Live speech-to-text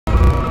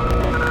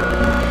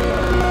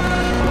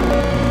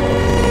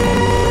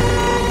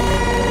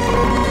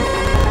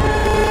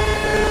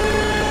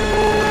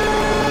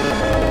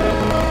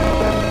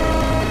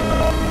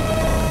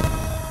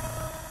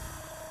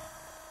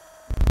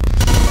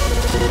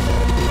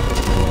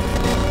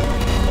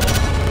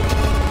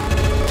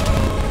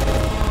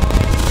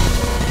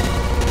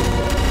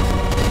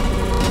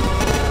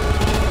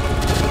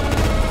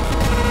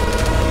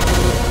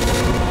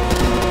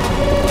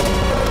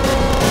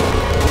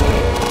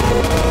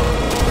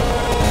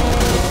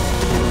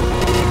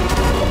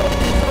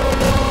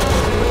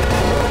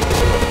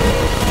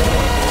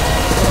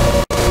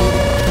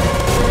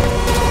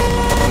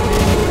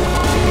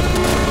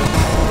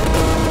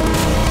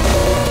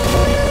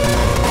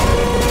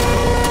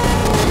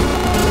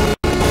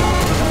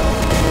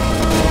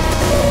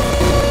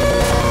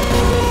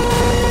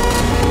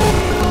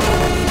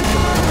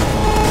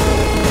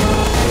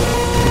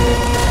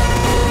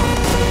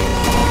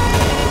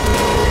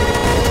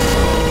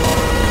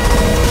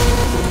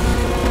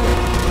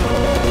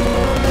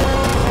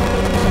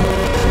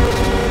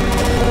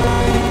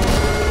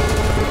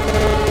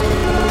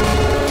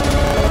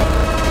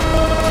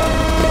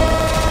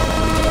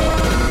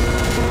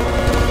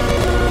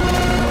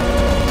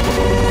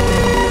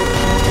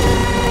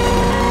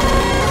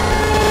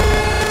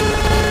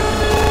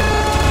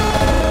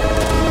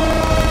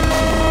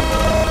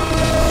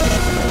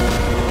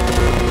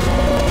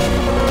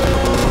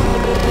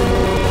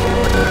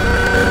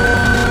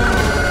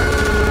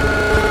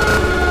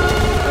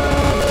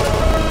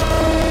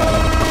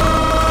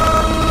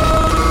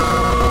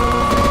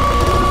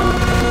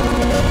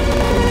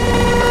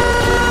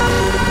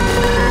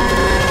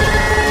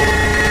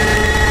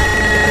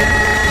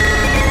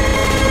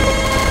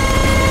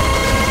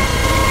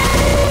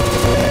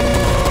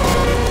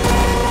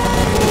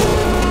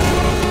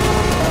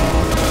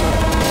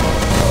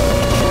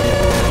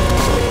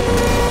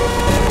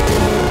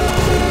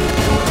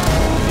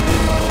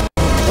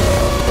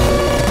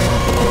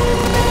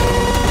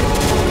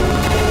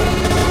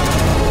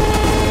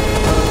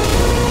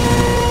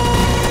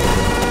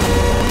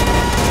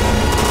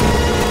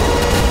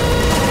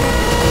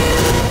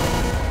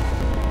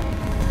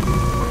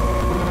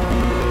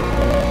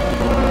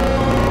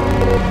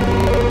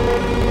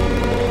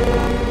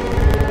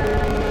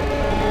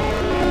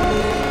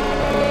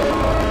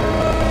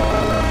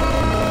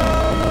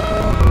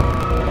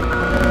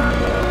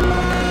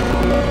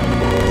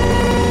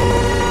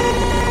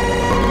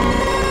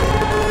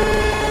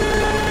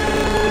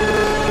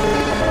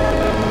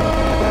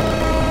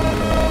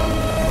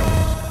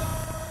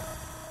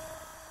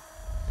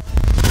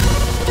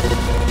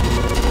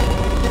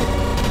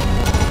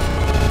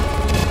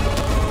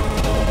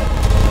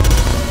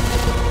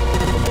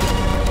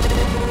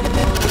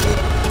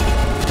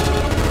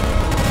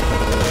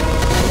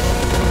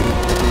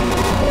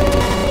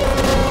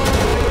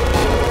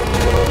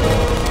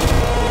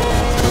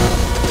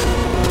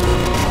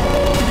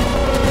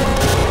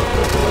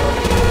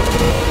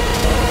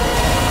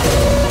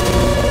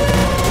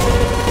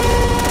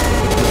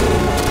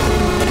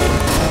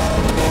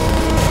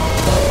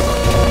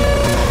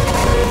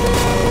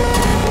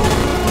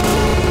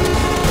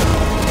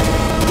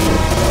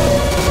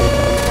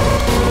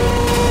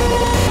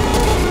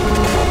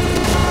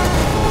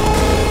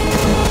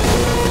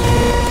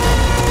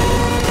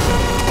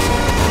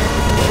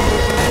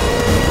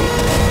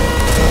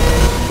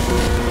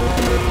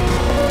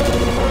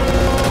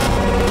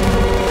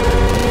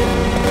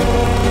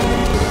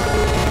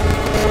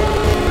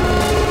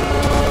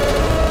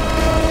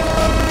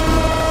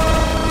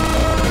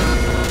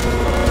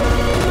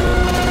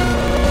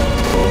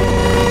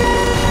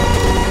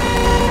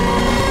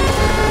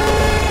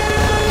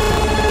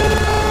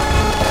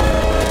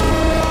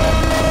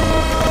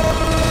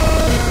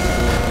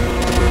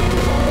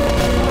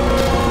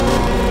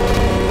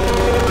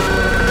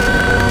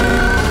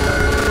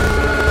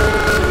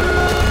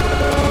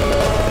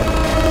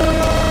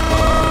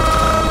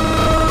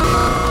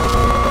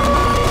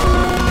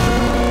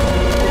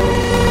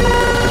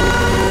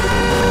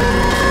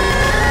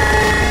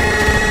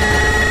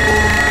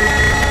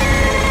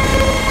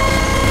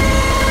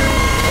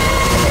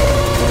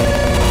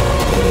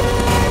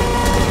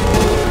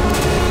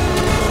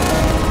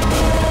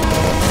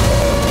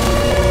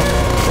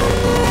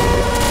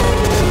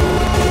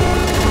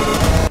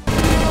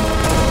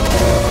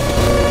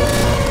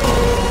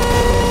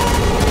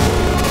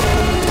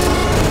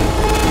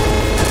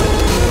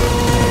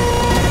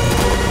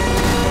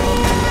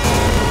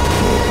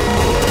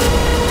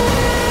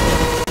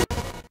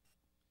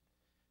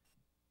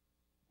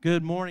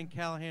Good morning,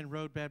 Callahan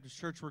Road Baptist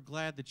Church. We're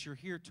glad that you're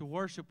here to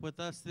worship with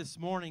us this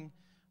morning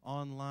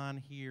online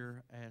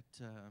here at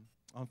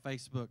on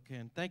Facebook.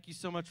 And thank you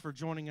so much for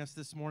joining us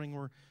this morning.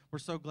 We're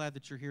so glad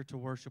that you're here to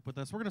worship with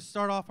us. We're going to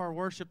start off our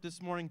worship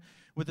this morning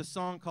with a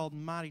song called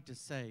Mighty to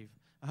Save.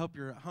 I hope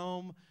you're at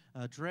home,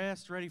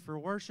 dressed, ready for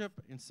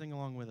worship, and sing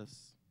along with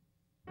us.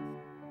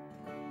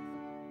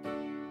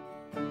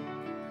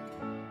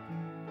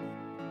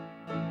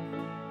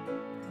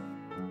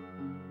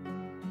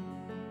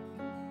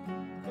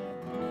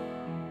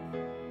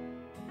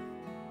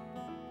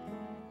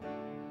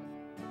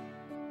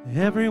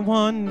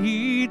 Everyone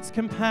needs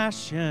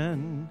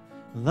compassion,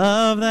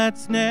 love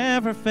that's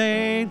never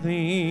failing.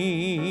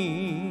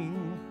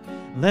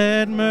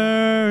 Let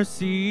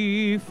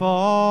mercy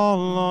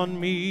fall on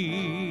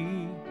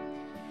me.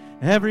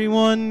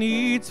 Everyone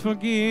needs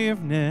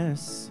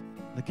forgiveness,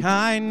 the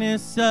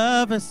kindness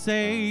of a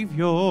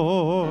Savior,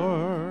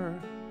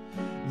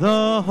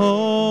 the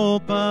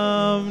hope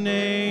of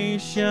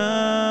nations.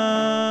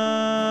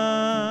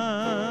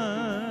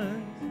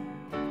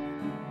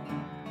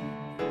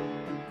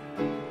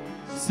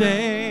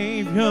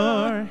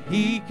 Savior,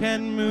 He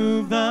can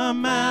move the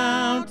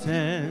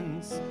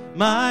mountains.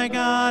 My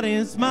God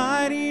is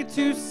mighty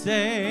to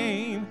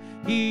save.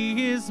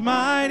 He is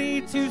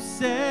mighty to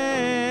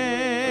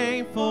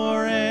save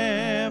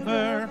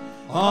forever.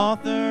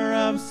 Author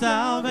of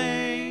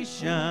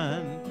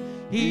salvation,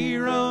 He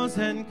rose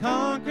and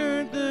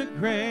conquered the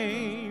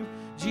grave.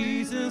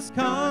 Jesus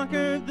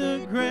conquered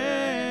the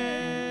grave.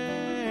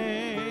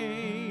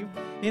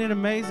 Isn't it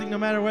amazing? No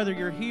matter whether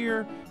you're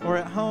here or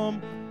at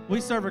home, we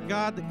serve a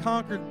God that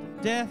conquered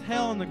death,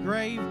 hell, and the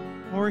grave,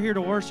 and we're here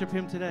to worship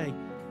Him today.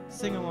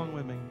 Sing along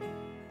with me.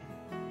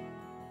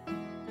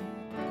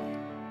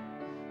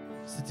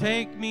 So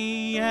take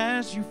me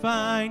as you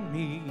find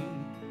me,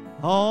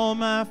 all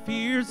my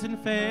fears and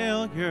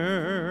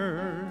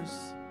failures.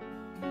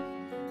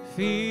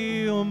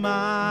 Feel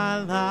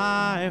my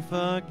life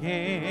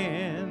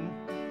again.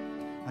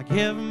 I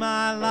give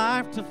my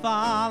life to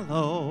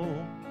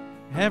follow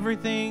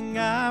everything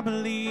I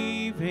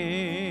believe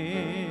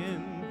in.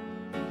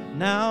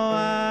 Now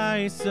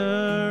I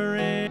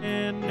surrender,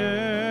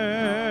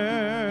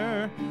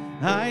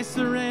 I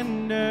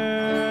surrender.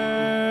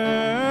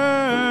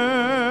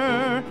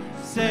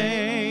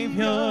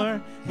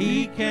 Savior,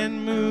 He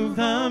can move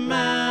the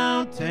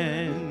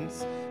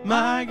mountains.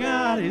 My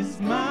God is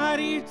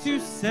mighty to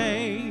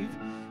save.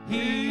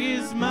 He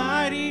is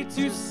mighty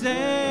to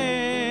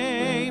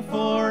save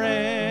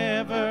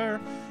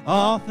forever.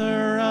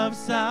 Author of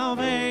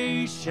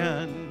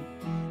salvation,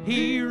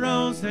 He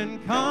rose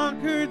and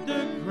conquered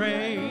the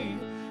grave.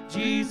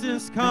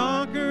 Jesus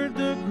conquered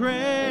the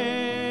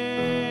grave.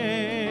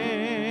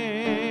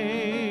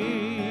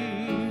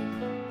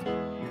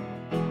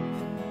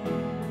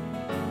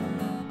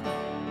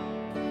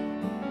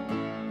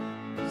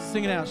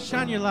 Sing it out.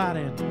 Shine your light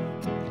in.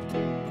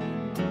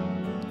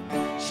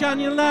 Shine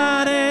your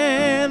light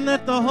in,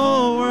 let the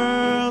whole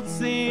world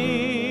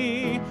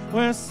see.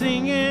 We're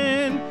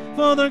singing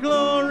for the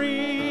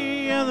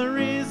glory of the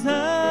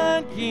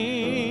risen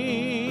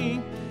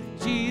King.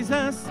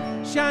 Jesus,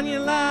 shine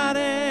your light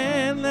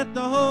and let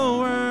the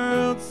whole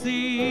world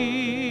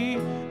see.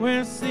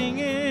 We're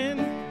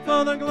singing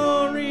for the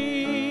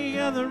glory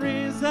of the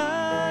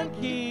risen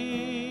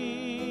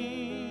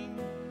King.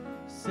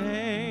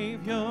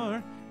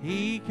 Savior,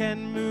 He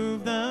can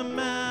move the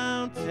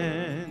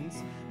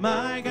mountains.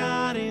 My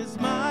God is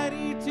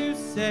mighty to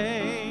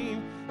save.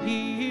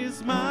 He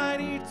is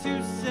mighty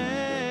to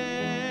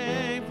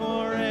save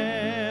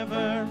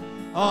forever.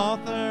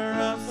 Author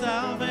of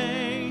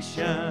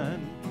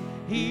salvation,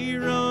 He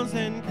rose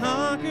and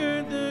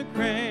conquered the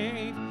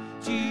grave.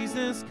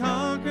 Jesus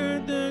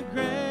conquered the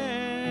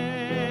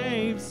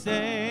grave.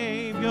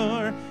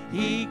 Savior,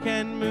 He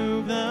can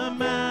move the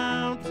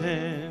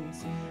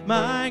mountains.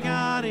 My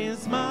God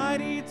is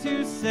mighty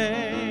to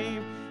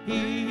save.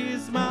 He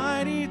is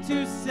mighty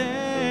to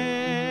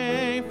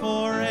save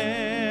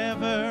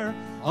forever.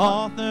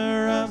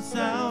 Author of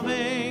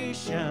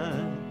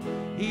salvation,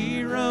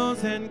 He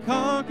rose and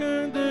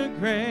conquered the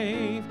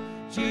grave.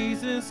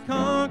 Jesus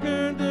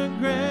conquered the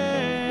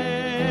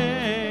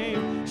grave.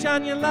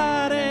 Shine your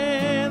light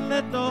and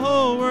let the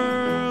whole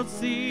world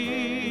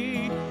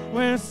see.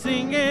 We're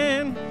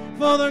singing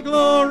for the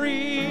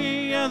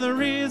glory of the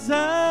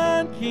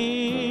risen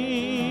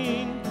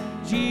King.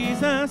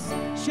 Jesus,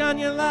 shine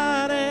your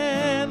light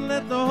and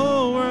let the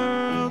whole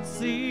world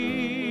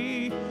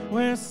see.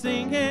 We're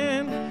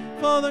singing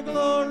for the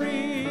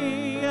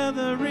glory of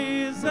the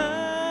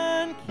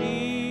risen King.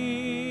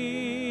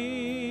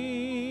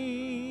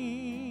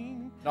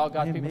 And all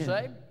God's people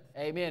say,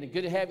 amen. And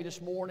good to have you this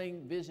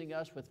morning visiting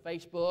us with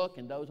Facebook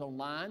and those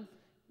online.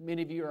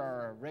 Many of you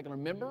are regular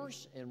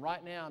members, and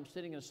right now I'm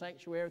sitting in a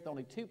sanctuary with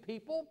only 2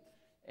 people.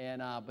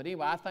 And but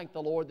anyway, I thank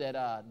the Lord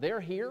that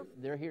they're here.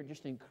 They're here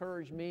just to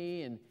encourage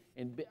me and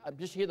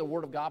just hear the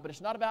Word of God. But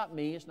it's not about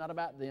me. It's not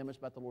about them. It's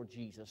about the Lord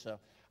Jesus. So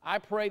I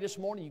pray this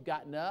morning you've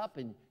gotten up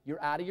and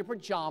you're out of your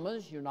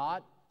pajamas. You're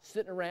not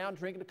sitting around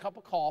drinking a cup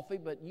of coffee,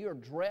 but you are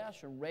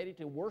dressed and ready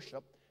to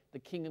worship the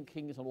King of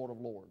Kings and Lord of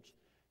Lords.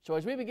 So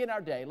as we begin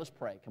our day, let's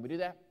pray. Can we do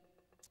that?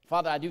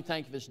 Father, I do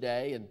thank you this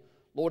day, and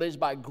Lord, it is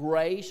by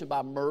grace and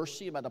by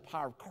mercy and by the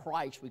power of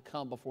Christ we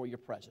come before your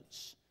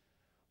presence.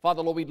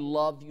 Father, Lord, we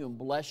love you and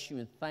bless you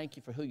and thank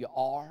you for who you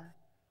are.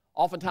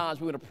 Oftentimes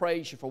we want to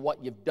praise you for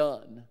what you've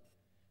done.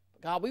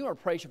 But God, we want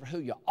to praise you for who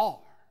you are.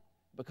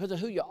 Because of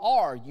who you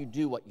are, you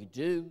do what you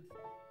do.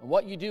 And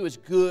what you do is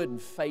good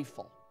and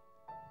faithful.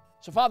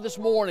 So, Father, this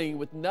morning,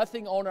 with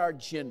nothing on our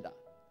agenda,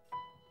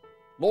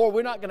 Lord,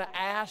 we're not going to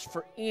ask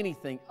for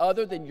anything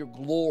other than your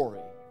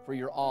glory, for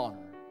your honor.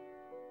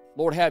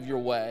 Lord, have your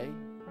way.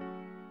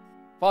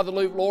 Father,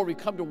 Lord, we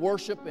come to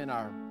worship in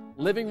our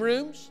living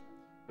rooms.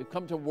 We've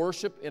come to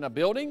worship in a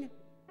building.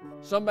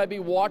 Some may be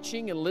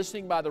watching and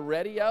listening by the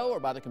radio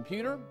or by the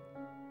computer.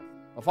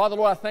 But Father,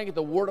 Lord, I thank you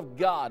the Word of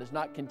God is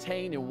not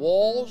contained in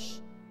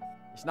walls.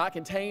 It's not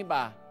contained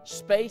by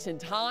space and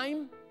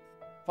time.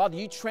 Father,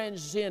 you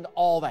transcend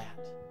all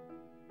that.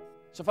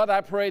 So, Father,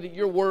 I pray that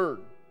your Word,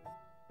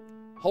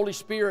 Holy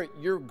Spirit,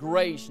 your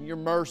grace and your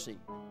mercy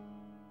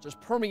just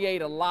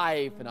permeate a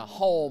life and a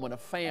home and a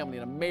family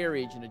and a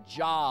marriage and a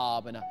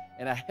job and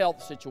a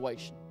health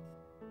situation.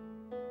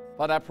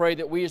 Father, I pray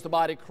that we as the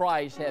body of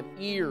Christ have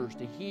ears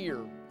to hear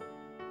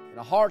and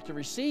a heart to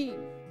receive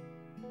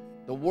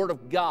the Word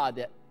of God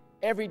that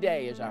every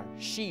day is our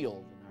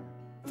shield and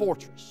our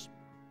fortress.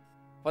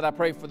 Father, I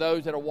pray for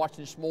those that are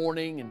watching this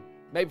morning and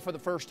maybe for the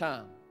first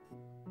time.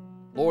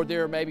 Lord,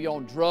 they're maybe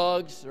on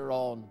drugs or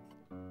on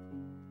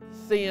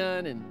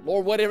sin and,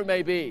 Lord, whatever it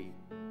may be.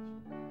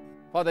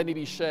 Father, they need to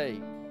be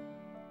saved.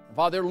 And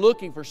Father, they're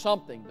looking for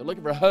something. They're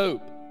looking for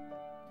hope.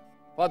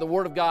 Father, the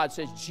Word of God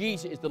says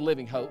Jesus is the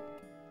living hope.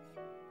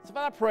 So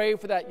Father, I pray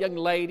for that young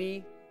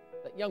lady,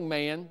 that young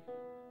man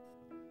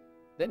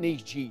that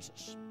needs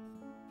Jesus.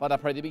 Father, I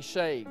pray they be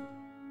saved.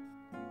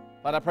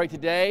 Father, I pray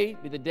today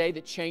be the day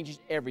that changes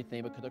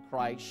everything because of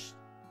Christ.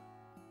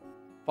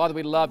 Father,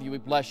 we love you. We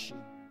bless you.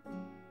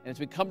 And as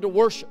we come to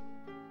worship,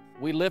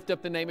 we lift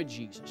up the name of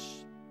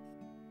Jesus.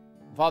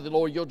 Father,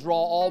 Lord, you'll draw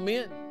all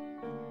men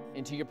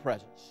into your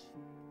presence.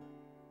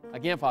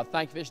 Again, Father,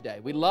 thank you for this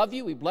day. We love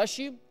you. We bless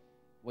you.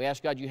 We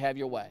ask, God, you have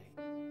your way.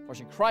 For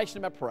in Christ's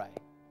name I pray.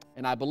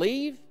 And I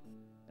believe,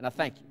 and I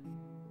thank you.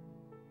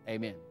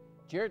 Amen.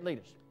 Jared, lead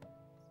us.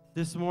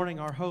 This morning,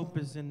 our hope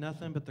is in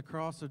nothing but the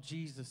cross of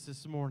Jesus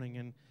this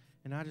morning.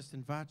 And I just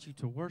invite you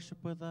to worship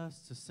with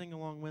us, to sing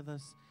along with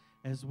us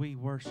as we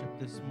worship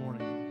this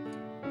morning.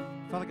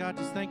 Father God,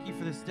 just thank you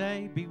for this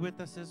day. Be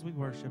with us as we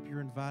worship. You're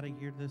invited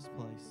here to this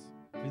place.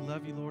 We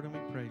love you, Lord, and we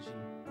praise you.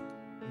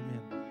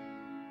 Amen.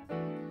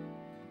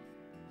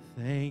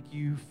 Thank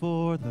you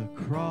for the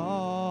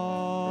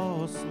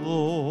cross,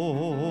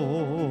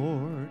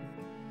 Lord.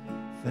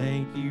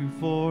 Thank you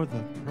for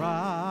the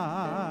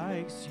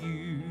price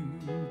you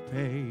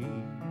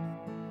paid,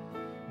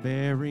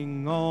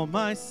 bearing all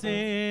my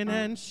sin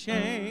and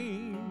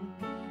shame.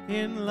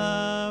 In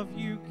love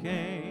you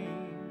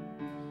came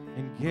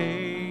and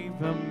gave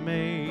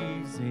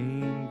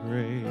amazing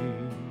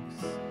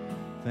grace.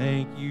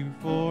 Thank you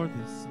for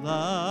this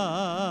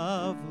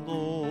love,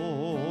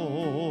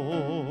 Lord.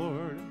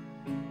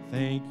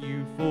 Thank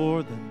you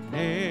for the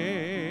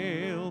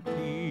nail-pierced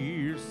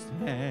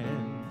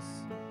hands.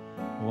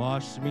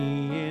 Wash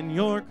me in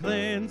your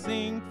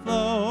cleansing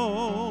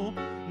flow.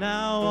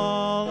 Now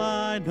all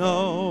I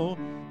know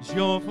is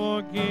your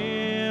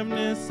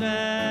forgiveness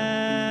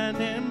and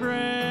embrace.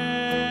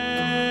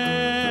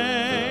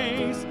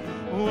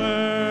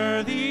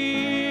 Worthy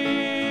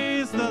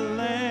is the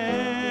Lamb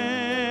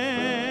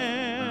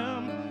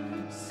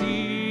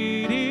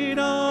seated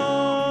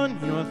on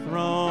your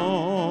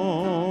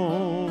throne.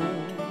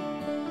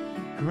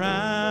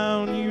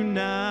 Crown you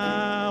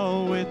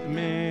now with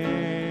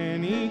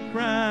many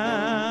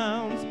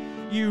crowns.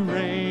 You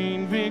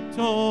reign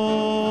victorious.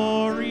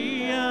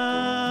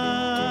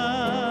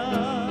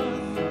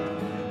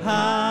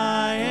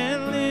 High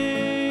and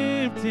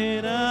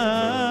lifted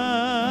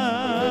up,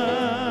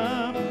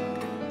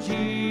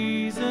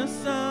 Jesus,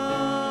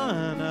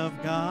 Son of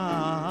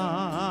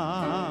God,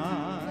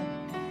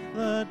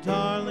 the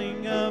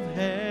darling of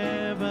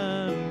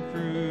heaven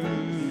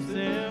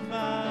crucified.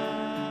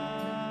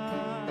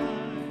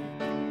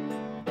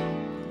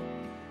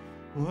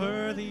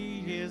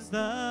 Worthy is the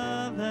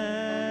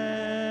Lamb.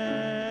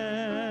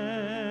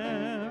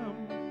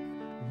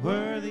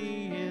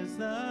 Worthy is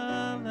the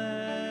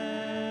Lamb.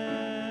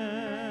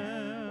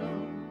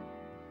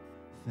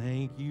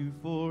 Thank you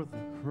for the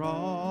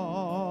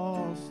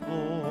cross,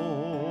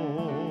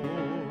 Lord.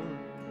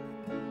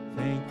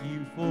 Thank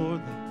you for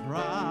the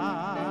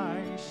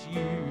price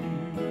you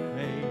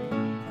paid,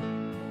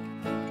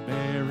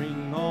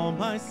 bearing all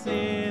my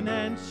sin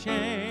and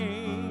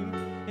shame.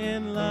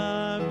 In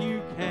love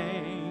you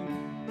came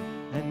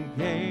and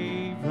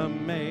gave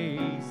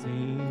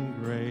amazing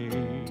grace.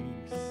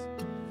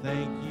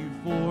 Thank you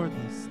for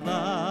this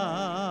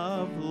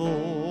love,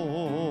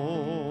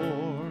 Lord.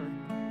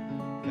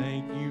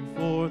 Thank you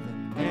for the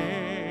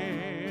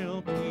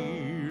nail-pierced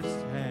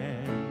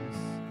hands.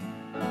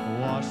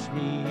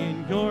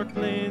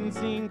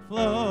 cleansing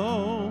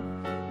flow.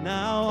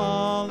 Now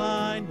all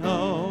I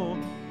know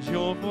is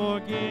your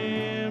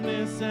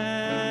forgiveness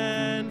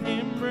and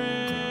embrace.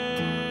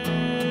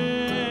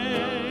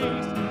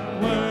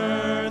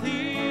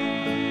 Worthy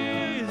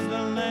is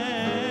the Lamb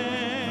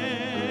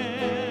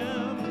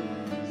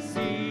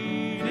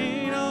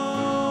seated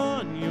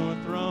on your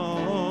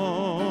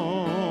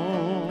throne.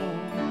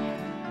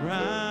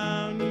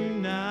 Crown you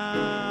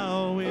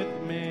now with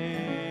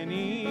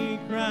many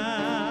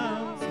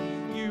crowns.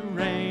 You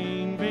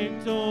reign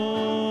victorious.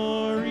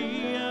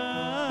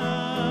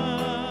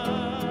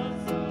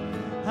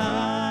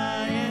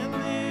 High and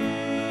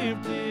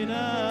lifted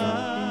up,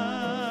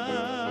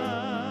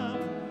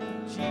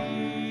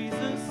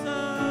 Jesus,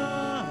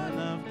 Son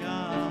of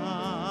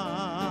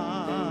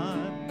God,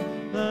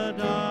 the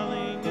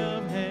darling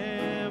of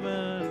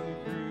heaven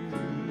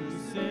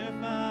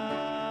crucified.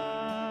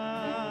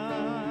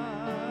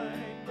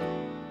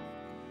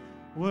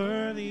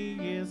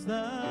 Worthy is the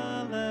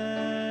Lamb.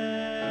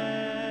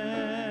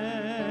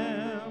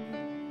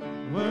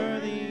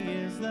 Worthy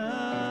is the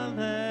Lamb.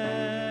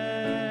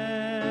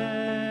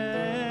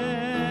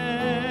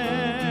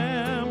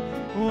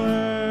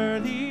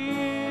 Worthy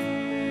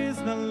is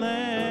the Lamb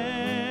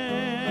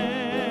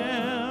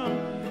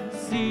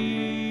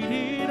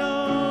seated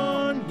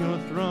on your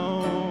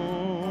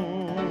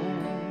throne.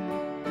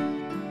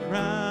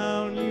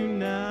 Crown you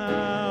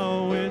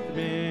now with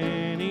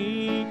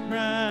many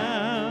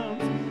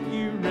crowns.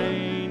 You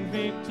reign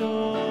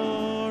victorious.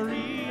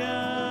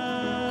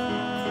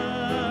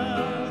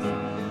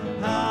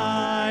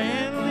 High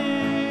and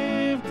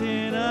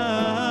lifted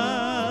up,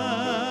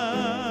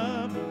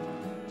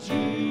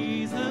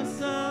 Jesus,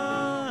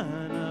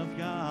 Son of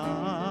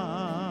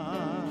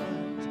God,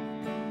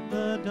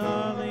 the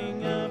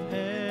darling of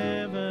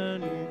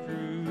heaven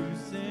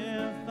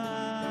crucified.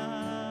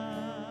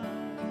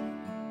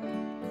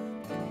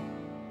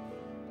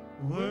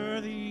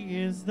 Worthy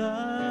is the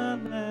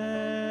Lamb.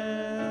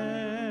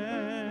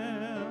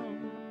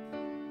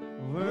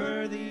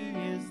 Worthy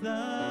is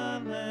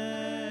the Lamb.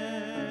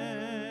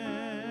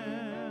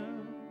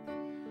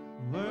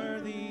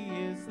 Worthy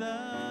is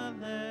the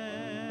Lamb.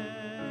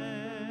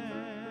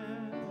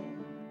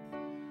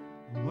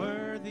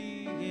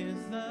 Worthy is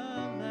the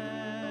Lamb.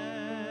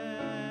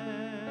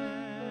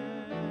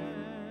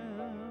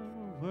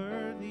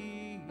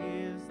 Worthy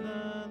is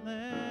the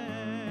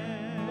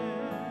Lamb.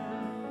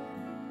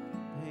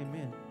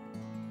 Amen.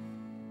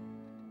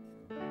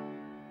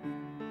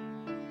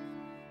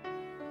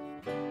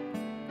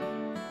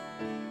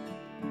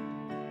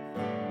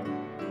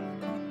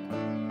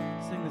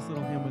 Sing this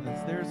little hymn with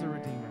us. There's a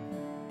Redeemer.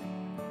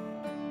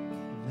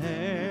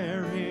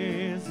 There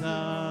is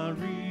a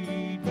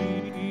Redeemer,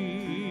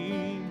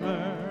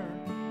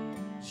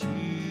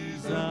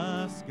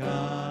 Jesus,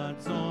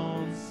 God's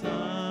own Son,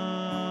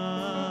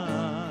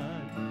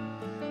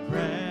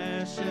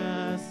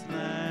 precious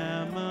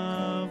Lamb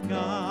of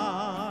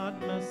God,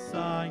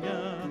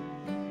 Messiah,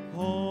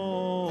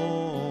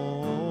 Holy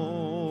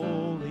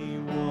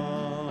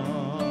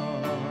One.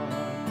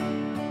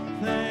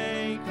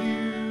 Thank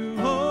you,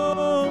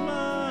 oh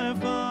my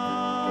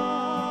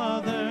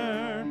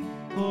Father,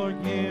 for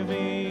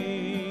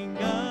giving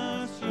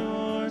us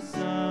your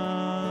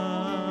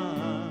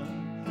Son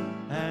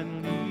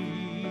and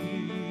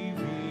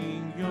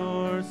leaving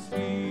your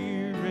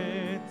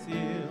Spirit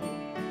till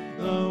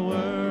the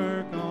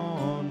work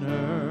on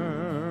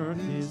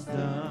earth is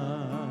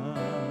done.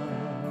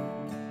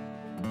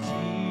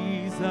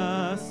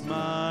 Jesus,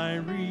 my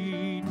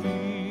Redeemer,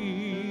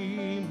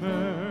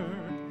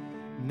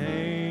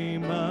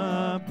 name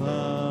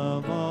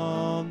above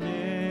all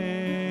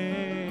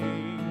names,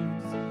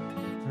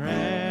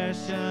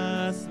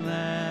 precious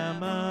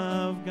Lamb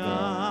of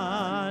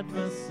God,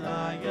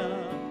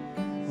 Messiah,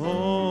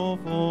 oh,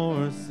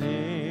 for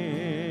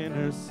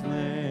sinners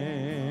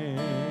slain.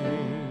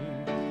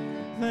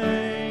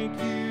 Thank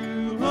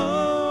you,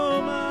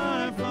 oh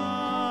my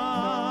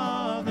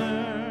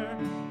Father,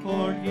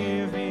 for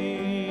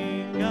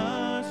giving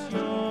us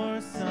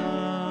your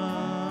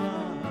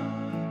Son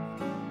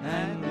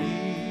and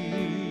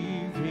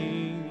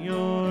leaving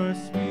your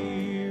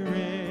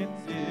Spirit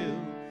till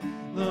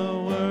the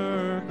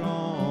work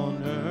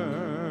on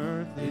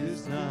earth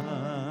is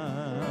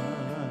done.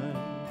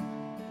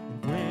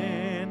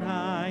 When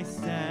I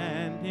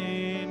stand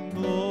in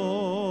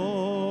glory,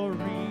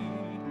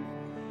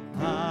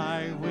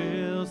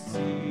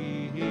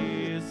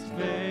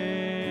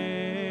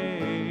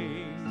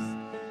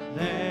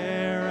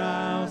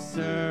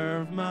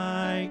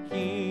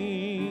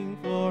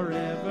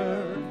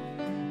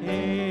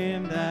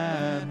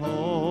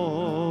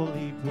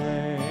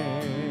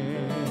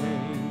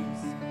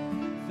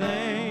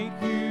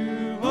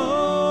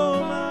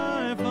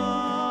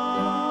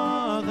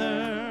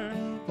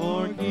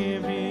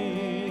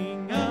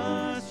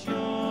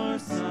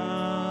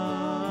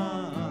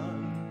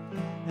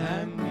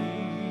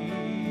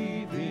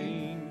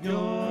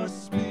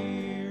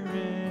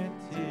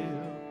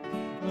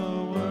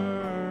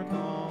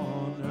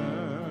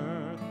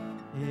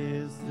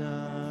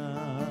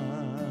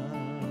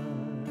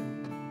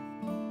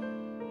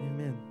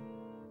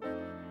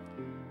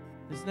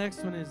 This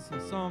next one is a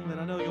song that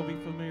I know you'll be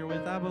familiar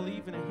with. I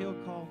believe in a hill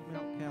called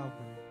Mount Calvary.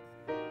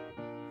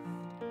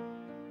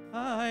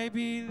 I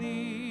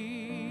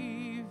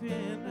believe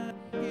in a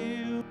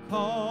hill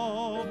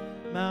called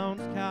Mount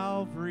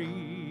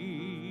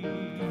Calvary.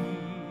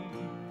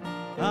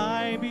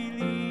 I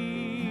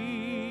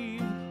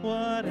believe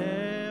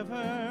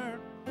whatever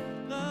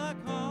the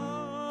cost,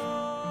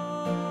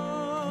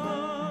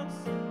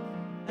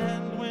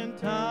 and when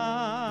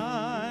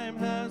time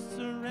has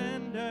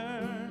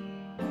surrendered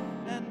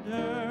and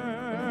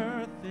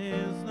earth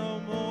is no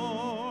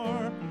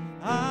more,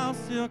 I'll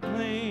still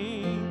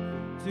cling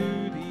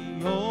to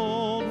the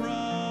old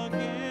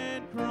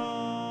rugged cross.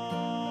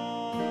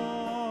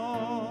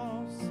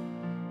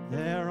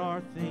 There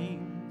are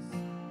things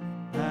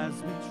as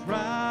we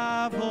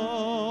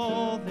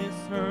travel this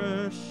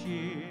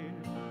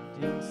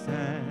earth-shifting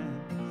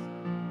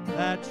sands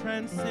that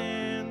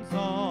transcends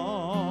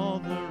all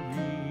the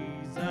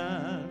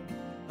reason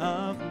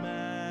of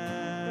man.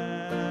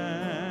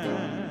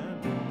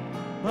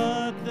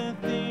 But the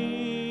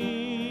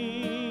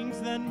things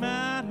that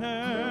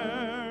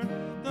matter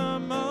the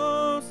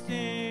most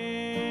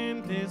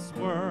in this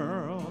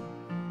world,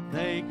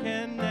 they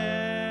can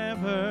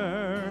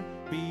never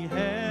be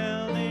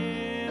held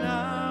in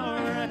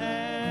our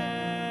hand.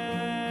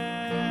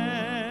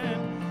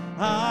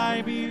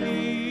 I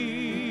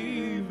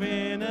believe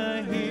in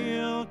a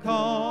hill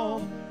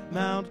called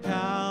Mount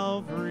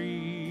Calvary.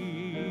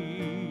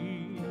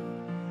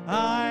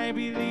 I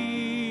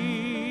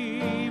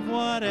believe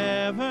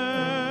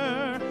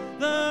whatever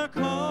the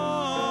cost,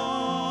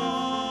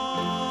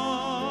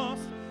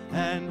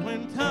 and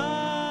when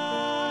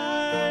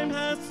time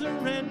has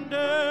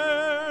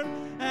surrendered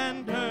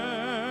and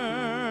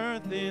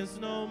earth is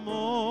no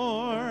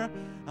more,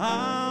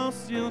 I'll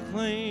still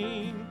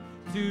cling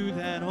to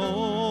that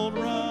old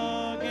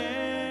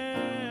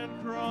rugged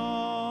cross.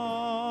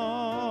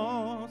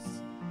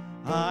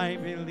 I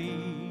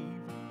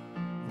believe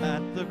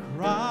that the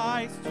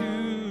Christ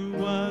who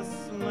was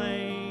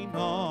slain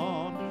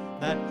on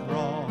that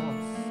cross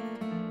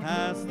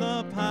has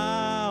the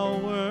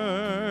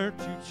power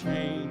to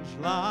change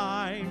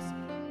lives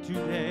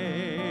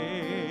today.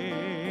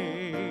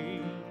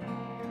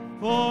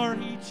 For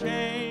he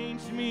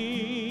changed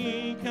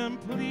me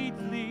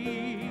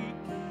completely,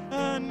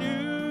 a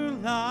new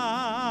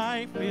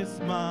life is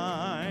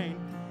mine.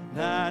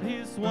 That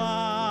is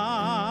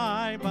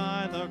why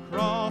by the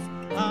cross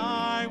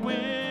I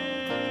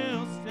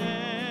will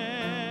stay.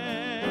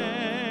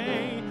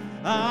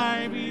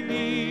 I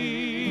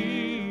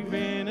believe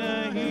in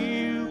a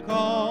hill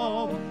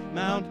called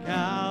Mount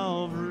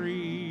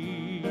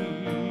Calvary.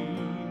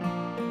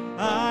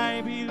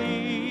 I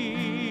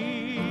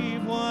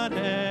believe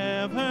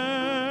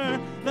whatever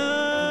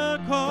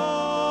the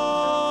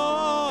cost,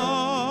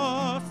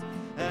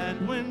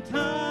 and when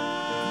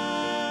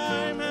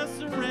time has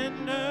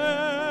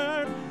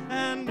surrendered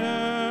and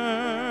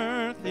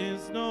earth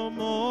is no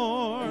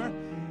more,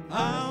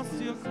 I'll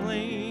still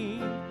cling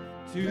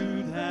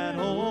to that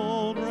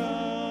old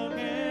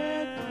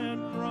rugged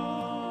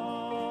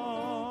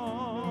cross.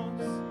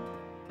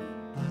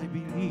 I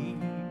believe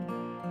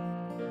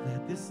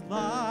that this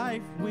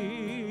life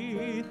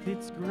with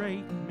its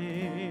great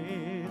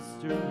mysteries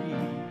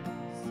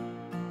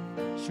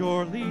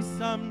surely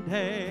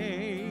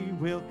someday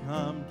will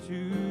come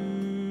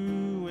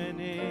to an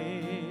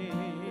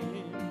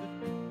end.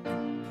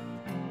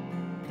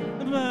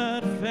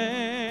 But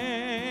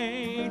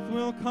faith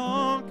will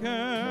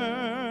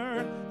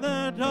conquer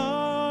the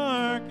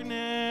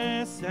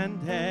darkness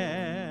and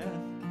death,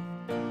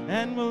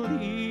 and will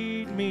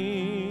lead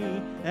me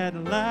at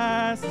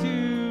last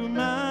to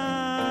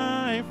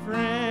my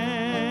friend.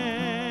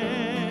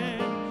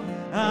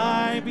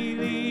 I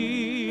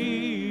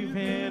believe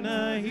in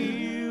a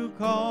hill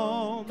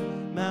called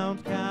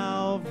Mount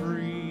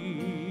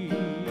Calvary.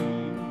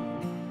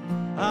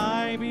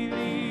 I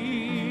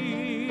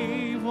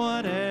believe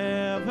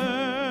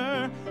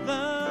whatever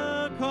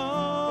the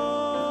cost,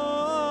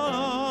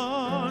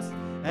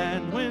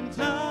 and when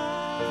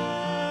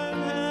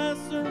time has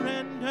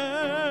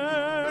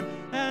surrendered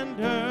and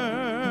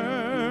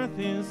earth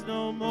is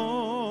no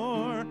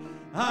more,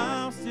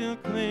 I'll still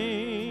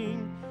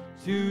cling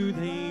to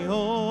the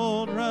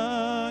old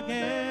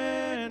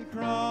rugged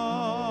cross.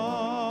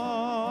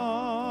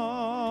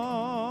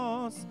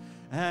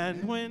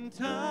 And when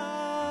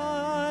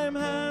time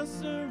has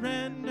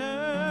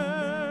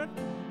surrendered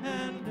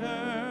and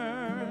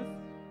earth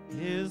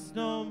is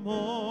no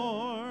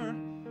more,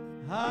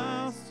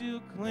 I'll still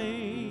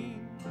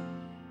cling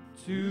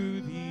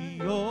to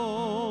the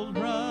old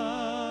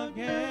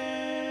rugged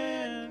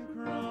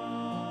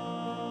cross.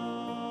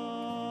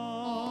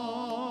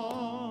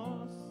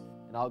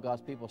 And all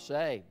God's people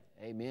say,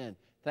 amen.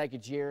 Thank you,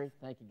 Jared.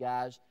 Thank you,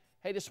 guys.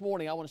 Hey, this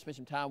morning I want to spend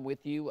some time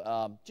with you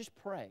just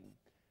praying.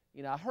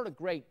 You know, I heard a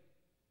great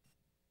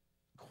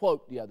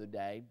quote the other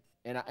day,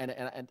 and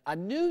I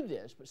knew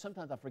this, but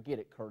sometimes I forget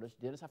it, Curtis,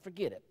 Dennis, I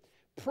forget it.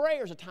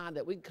 Prayer is a time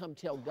that we can come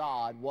tell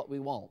God what we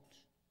want.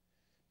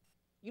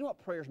 You know what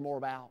prayer is more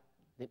about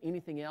than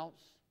anything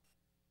else?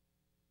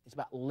 It's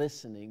about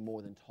listening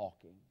more than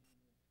talking.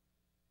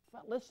 It's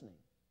about listening.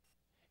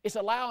 It's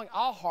allowing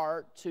our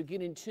heart to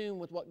get in tune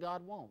with what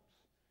God wants.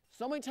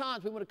 So many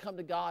times we want to come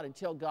to God and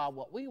tell God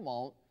what we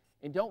want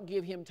and don't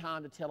give Him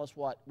time to tell us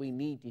what we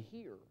need to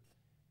hear.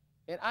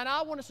 And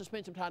I want us to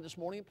spend some time this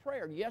morning in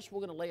prayer. Yes, we're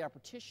going to lay our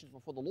petitions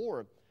before the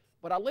Lord,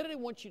 but I literally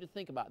want you to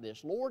think about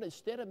this. Lord,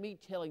 instead of me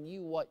telling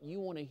you what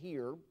you want to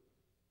hear,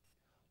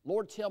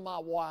 Lord, tell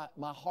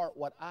my heart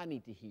what I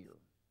need to hear.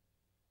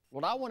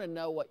 Lord, I want to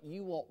know what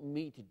you want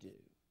me to do.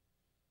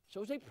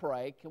 So as we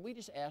pray, can we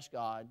just ask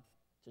God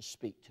to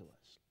speak to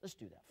us? Let's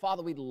do that.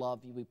 Father, we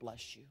love you. We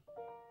bless you.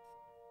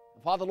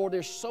 And Father, Lord,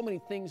 there's so many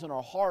things in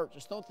our hearts.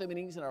 There's so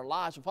many things in our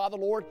lives. And Father,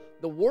 Lord,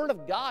 the Word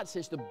of God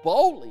says to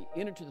boldly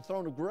enter to the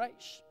throne of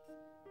grace.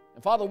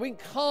 And Father, we can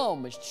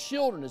come as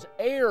children, as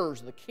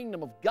heirs of the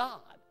kingdom of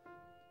God.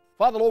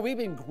 Father, Lord, we've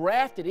been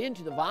grafted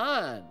into the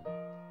vine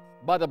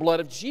by the blood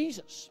of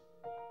Jesus.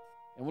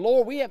 And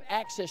Lord, we have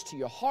access to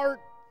your heart,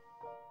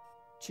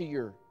 to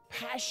your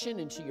passion,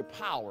 and to your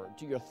power, and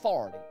to your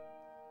authority.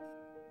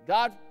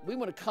 God, we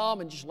want to come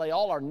and just lay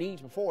all our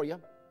needs before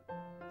you.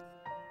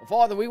 But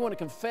Father, we want to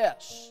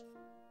confess.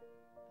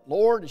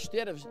 Lord,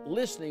 instead of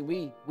listening,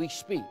 we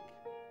speak.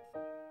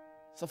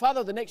 So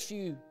Father, the next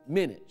few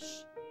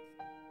minutes,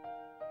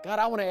 God,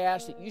 I want to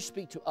ask that you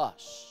speak to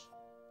us.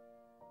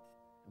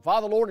 And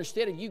Father, Lord,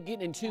 instead of you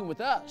getting in tune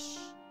with us,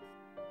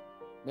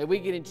 may we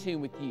get in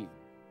tune with you.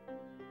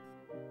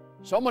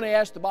 So I'm going to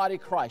ask the body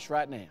of Christ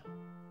right now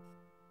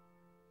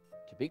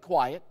to be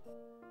quiet,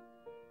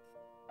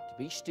 to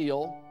be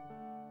still,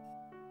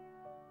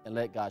 and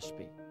let God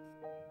speak.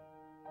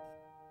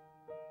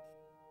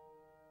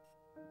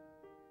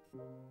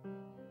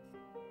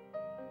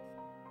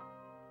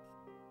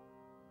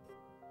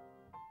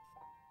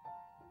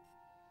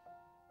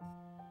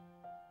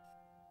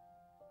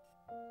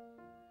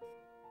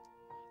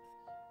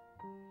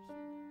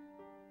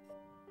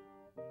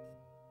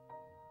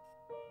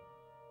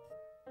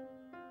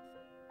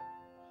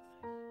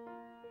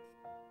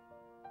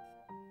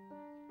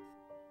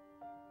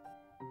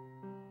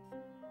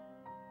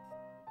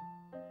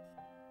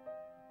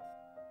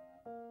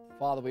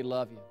 Father, we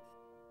love you.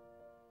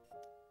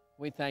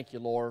 We thank you,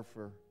 Lord,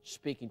 for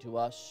speaking to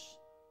us.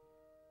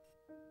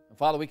 And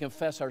Father, we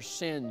confess our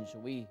sins,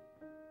 and we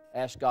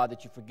ask, God,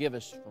 that you forgive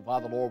us. And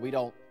Father, Lord, we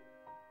don't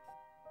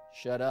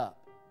shut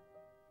up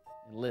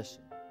and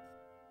listen.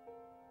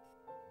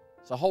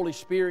 So, Holy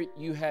Spirit,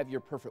 you have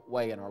your perfect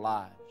way in our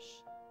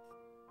lives.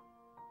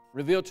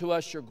 Reveal to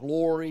us your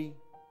glory.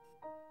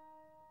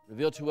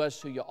 Reveal to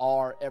us who you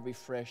are every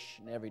fresh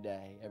and every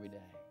day, every day.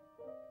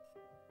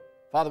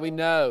 Father, we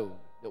know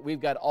that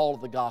we've got all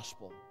of the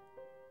gospel.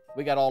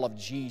 We got all of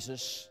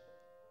Jesus.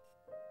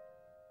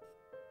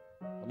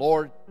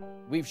 Lord,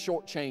 we've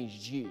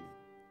shortchanged you,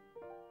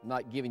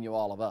 not giving you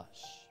all of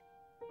us.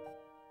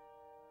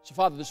 So,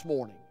 Father, this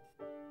morning,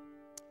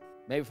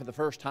 maybe for the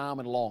first time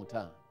in a long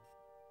time,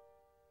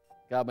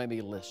 God made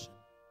me listen.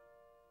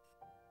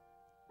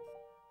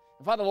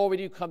 And Father, Lord, we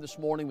do come this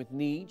morning with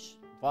needs.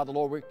 Father,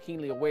 Lord, we're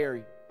keenly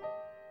aware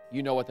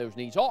you know what those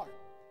needs are.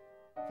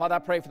 Father, I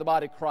pray for the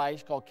body of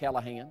Christ called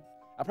Callahan.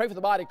 I pray for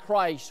the body of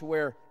Christ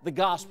where the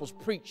gospel's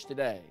preached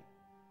today,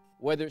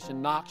 whether it's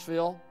in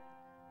Knoxville,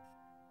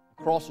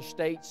 across the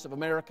states of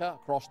America,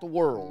 across the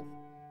world,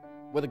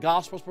 where the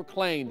gospel's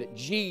proclaimed that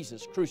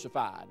Jesus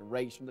crucified and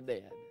raised from the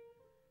dead.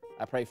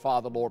 I pray,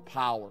 Father, Lord,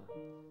 power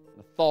and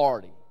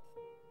authority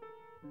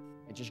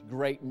and just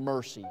great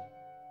mercy.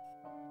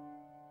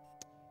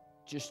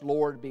 Just,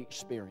 Lord, be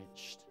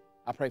experienced.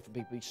 I pray for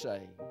people to be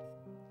saved.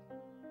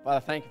 Father,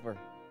 thank you for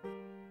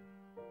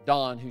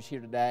Don, who's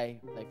here today.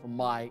 Thank you for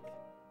Mike.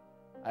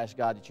 I ask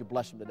God that you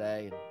bless them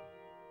today. And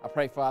I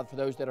pray, Father, for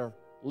those that are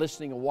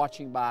listening and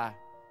watching by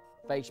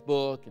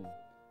Facebook and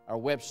our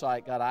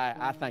website, God,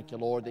 I thank you,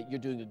 Lord, that you're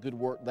doing a good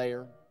work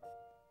there.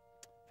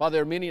 Father,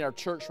 there are many in our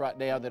church right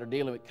now that are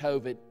dealing with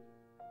COVID.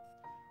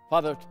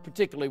 Father,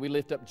 particularly we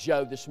lift up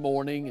Joe this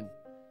morning, and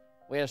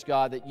we ask,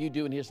 God, that you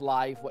do in his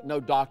life what no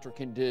doctor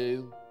can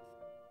do,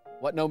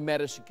 what no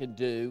medicine can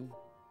do.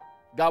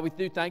 God, we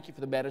do thank you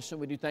for the medicine.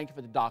 We do thank you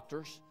for the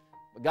doctors.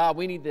 But God,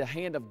 we need the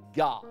hand of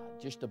God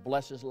just to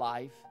bless his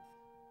life.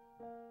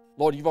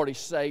 Lord, you've already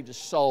saved his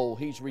soul.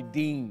 He's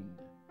redeemed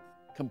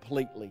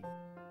completely.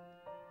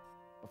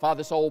 But Father,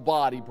 this old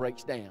body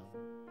breaks down.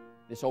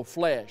 This old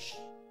flesh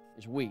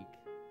is weak.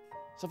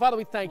 So Father,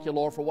 we thank you,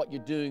 Lord, for what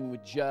you're doing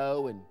with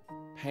Joe and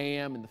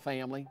Pam and the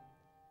family.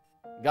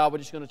 God, we're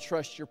just going to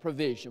trust your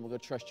provision. We're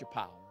going to trust your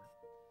power.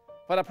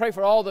 Father, I pray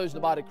for all those in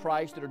the body of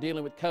Christ that are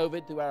dealing with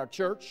COVID throughout our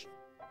church.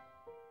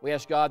 We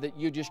ask, God, that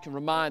you just can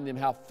remind them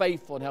how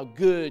faithful and how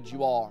good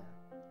you are.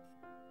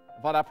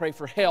 Father, I pray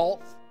for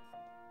health.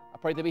 I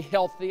pray they be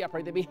healthy. I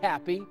pray they be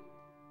happy.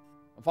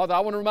 And Father, I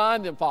want to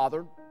remind them,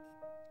 Father,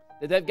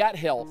 that they've got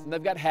health and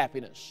they've got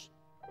happiness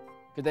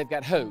because they've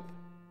got hope.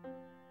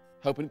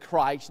 Hope in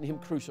Christ and him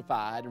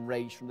crucified and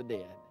raised from the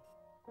dead.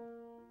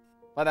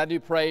 Father, I do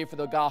pray for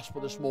the gospel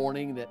this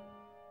morning that,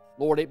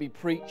 Lord, it be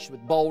preached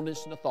with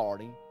boldness and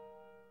authority.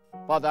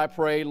 Father, I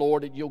pray,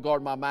 Lord, that you'll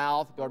guard my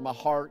mouth, guard my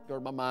heart,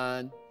 guard my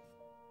mind.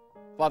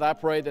 Father, I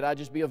pray that I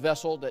just be a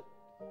vessel that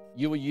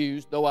you will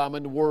use. Though I'm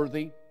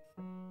unworthy,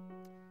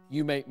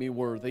 you make me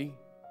worthy.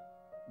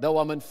 Though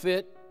I'm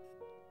unfit,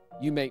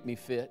 you make me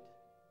fit.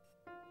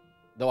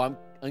 Though I'm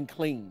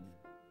unclean,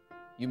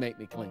 you make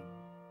me clean.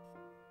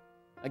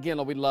 Again,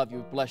 Lord, we love you.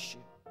 We bless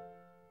you.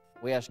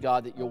 We ask,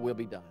 God, that your will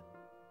be done.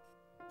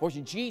 For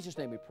in Jesus'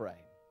 name we pray.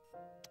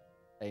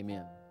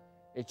 Amen.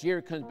 If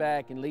Jared comes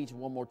back and leads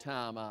one more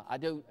time,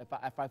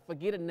 if I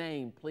forget a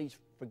name, please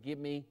forgive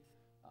me.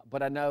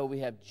 But I know we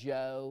have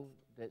Joe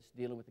that's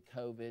dealing with the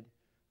COVID.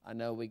 I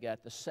know we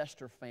got the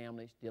Sester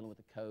family that's dealing with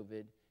the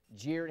COVID.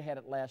 Jared had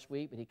it last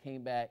week, but he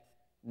came back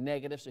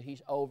negative, so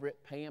he's over it.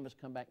 Pam has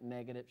come back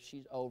negative.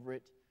 She's over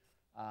it.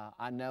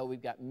 I know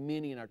we've got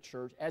many in our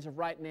church. As of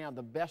right now,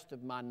 the best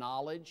of my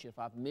knowledge, if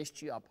I've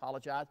missed you, I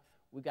apologize.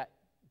 We've got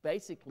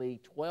basically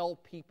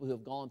 12 people who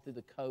have gone through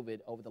the COVID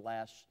over the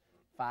last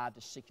 5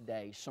 to 6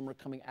 days. Some are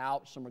coming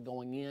out, some are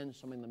going in,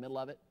 some are in the middle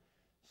of it.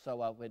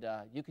 So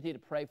you continue to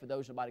pray for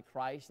those in the body of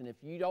Christ. And if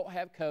you don't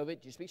have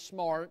COVID, just be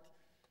smart,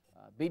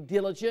 be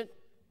diligent,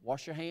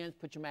 wash your hands,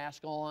 put your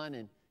mask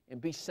on,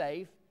 and be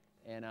safe.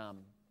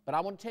 But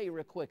I want to tell you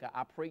real quick,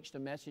 I preached a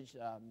message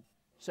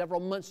several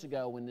months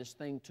ago when this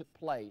thing took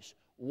place.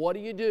 What do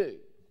you do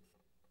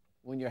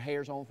when your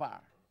hair's on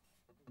fire?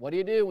 What do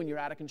you do when you're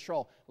out of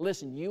control?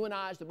 Listen, you and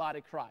I as the body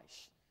of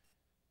Christ,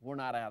 we're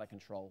not out of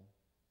control.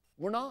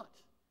 We're not.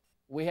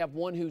 We have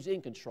one who's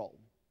in control.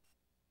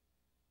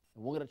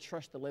 And we're going to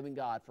trust the living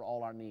God for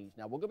all our needs.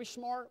 Now, we're going to be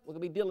smart, we're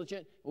going to be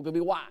diligent, we're going to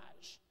be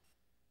wise.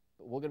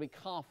 But we're going to be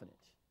confident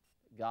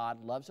that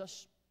God loves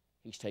us,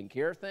 He's taking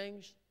care of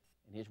things,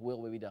 and His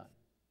will be done.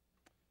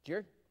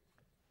 Jared?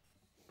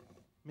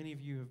 Many of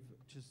you have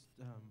just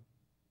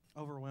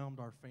overwhelmed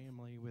our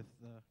family with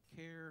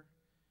care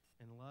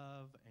and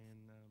love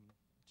and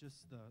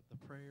just the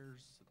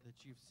prayers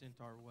that you've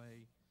sent our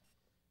way.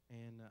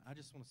 And I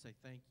just want to say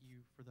thank you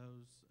for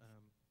those.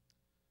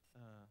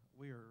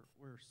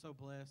 We're so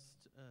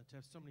blessed to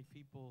have so many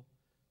people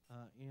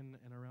in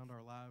and around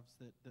our lives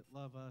that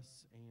love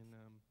us, and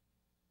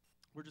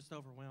we're just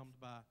overwhelmed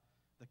by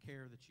the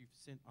care that you've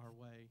sent our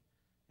way,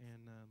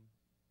 and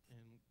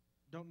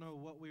don't know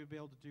what we would be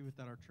able to do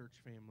without our church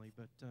family.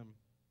 But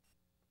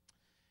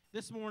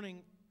this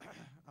morning,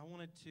 I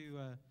wanted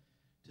to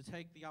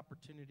take the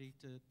opportunity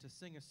to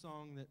sing a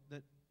song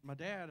that my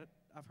dad,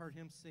 I've heard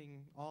him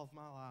sing all of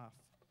my life.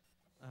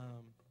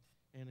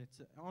 And it's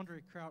an Andre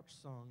Crouch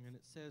song, and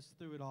it says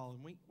 "Through It All."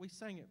 And we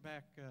sang it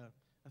back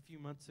a few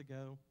months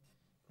ago.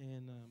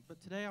 And but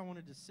today I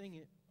wanted to sing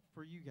it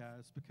for you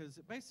guys because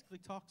it basically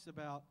talks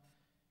about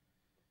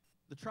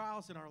the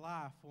trials in our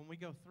life. When we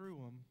go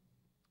through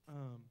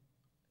them,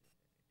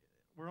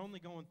 we're only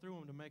going through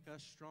them to make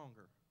us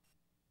stronger.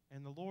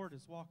 And the Lord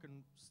is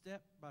walking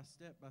step by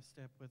step by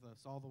step with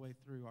us all the way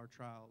through our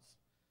trials.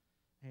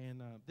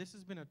 And this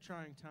has been a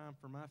trying time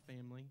for my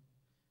family.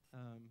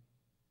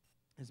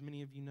 As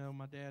many of you know,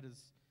 my dad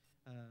is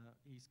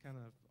he's kind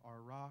of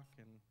our rock,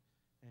 and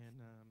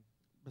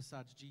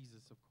besides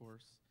Jesus, of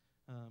course.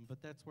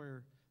 But that's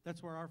where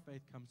our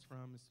faith comes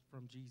from, is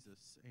from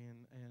Jesus.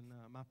 And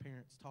my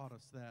parents taught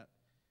us that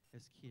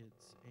as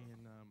kids.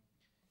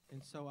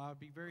 And so I would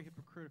be very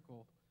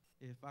hypocritical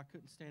if I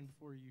couldn't stand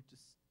before you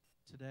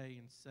today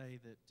and say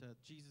that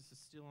Jesus is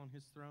still on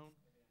His throne.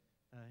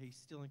 He's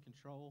still in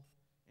control.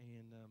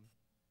 And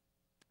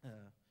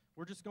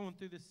we're just going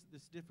through this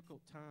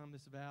difficult time,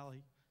 this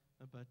valley,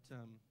 but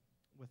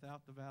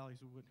without the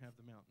valleys, we wouldn't have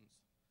the mountains.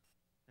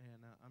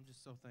 And I'm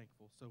just so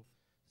thankful. So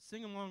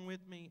sing along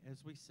with me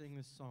as we sing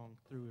this song,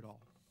 "Through It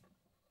All."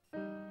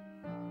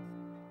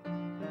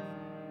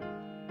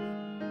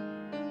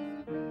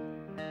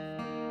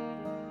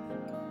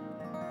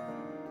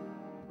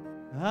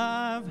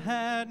 I've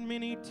had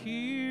many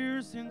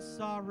tears and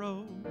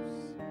sorrows.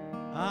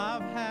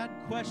 I've had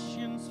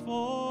questions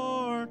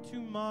for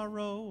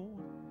tomorrow.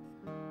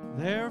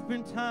 There have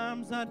been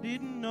times I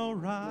didn't know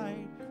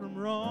right from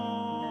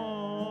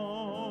wrong.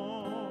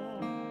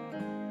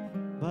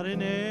 But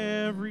in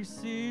every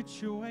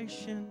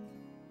situation,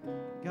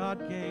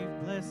 God gave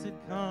blessed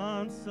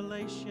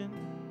consolation,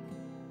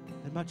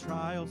 and my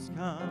trials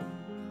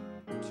come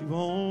to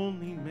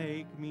only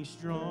make me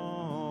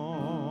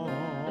strong.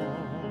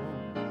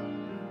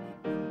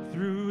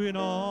 Through it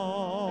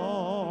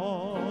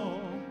all,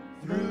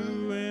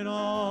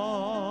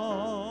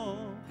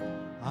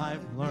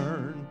 I've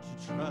learned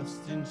to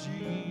trust in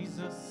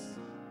Jesus.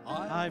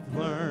 I've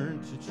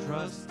learned to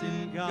trust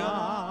in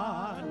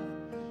God.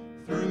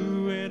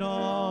 Through it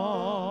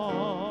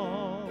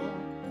all,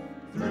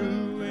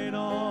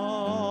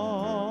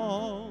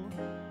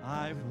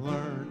 I've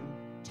learned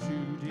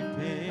to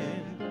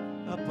depend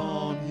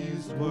upon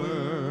His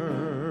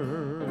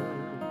word.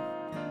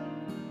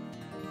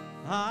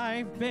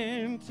 I've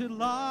been to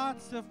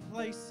lots of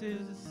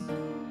places,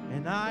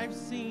 and I've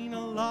seen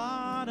a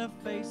lot of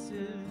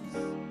faces.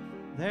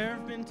 There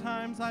have been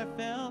times I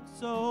felt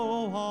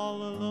so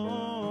all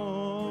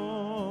alone.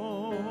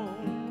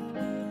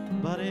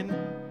 But in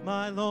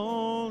my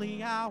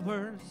lonely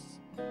hours,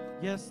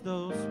 Yes,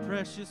 those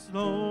precious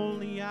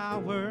lonely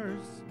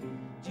hours,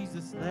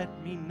 Jesus let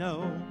me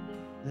know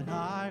that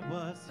I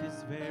was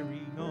his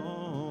very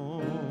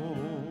own.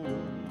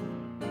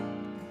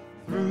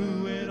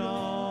 Through it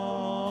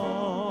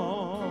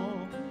all,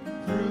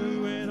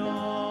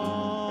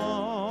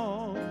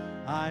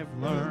 I've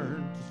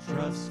learned to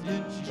trust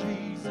in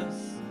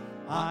Jesus.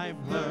 I've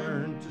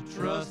learned to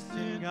trust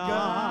in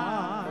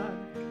God.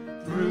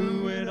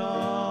 Through it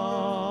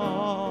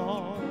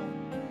all,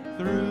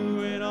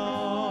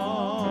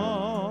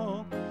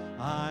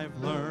 I've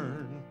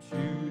learned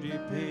to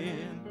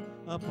depend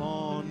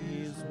upon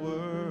his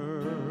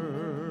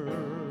word.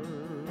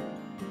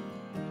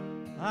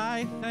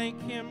 I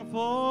thank him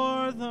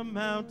for the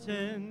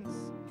mountains,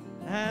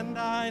 and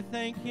I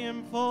thank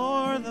him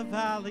for the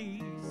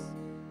valleys.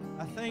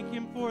 I thank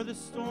him for the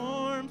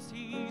storms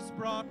he's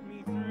brought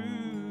me through.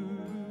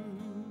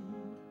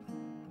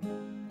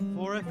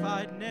 For if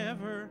I'd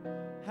never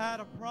had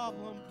a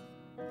problem,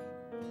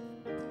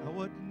 I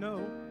wouldn't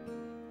know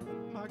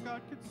my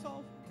God could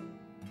solve it.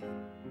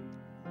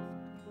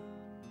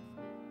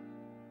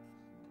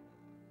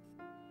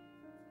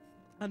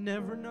 I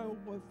never know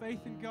what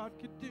faith in God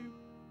could do.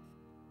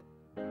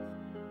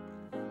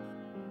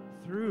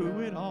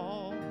 Through it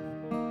all,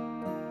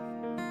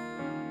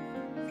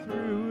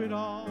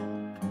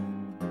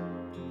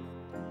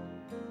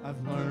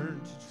 I've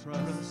learned to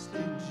trust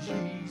in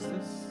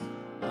Jesus.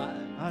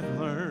 I've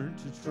learned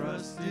to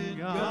trust in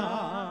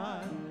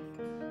God.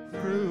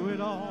 Through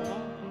it all,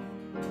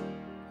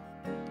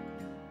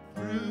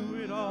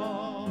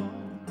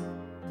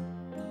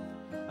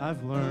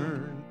 I've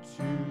learned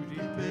to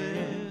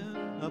depend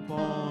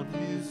upon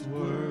his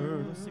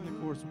word. Let's sing the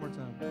chorus one more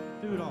time.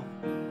 Through it all.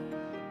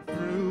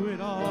 Through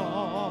it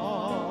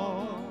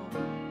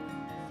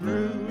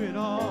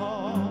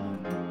all,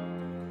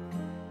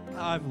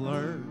 I've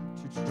learned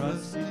to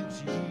trust in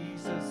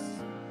Jesus.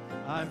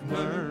 I've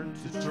learned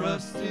to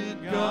trust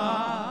in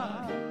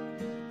God.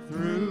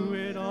 Through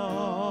it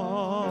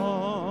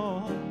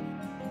all,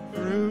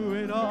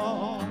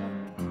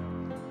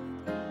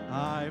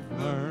 I've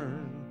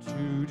learned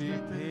to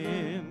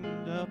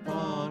depend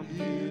upon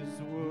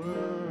his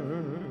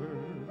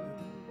word.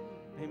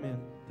 Amen.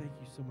 Thank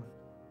you so much.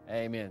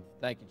 Amen.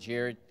 Thank you,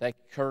 Jared. Thank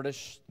you,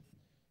 Curtis.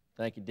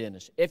 Thank you,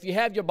 Dennis. If you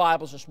have your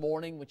Bibles this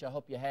morning, which I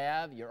hope you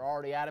have, you're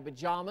already out of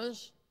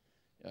pajamas.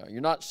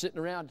 You're not sitting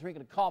around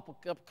drinking a cup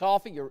of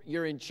coffee.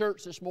 You're in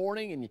church this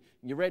morning, and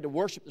you're ready to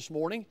worship this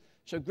morning.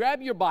 So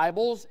grab your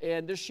Bibles,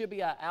 and there should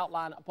be an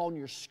outline up on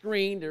your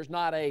screen. There's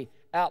not an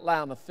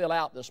outline to fill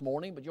out this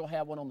morning, but you'll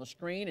have one on the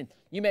screen. And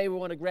you may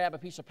want to grab a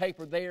piece of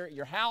paper there at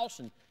your house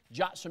and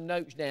jot some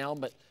notes down.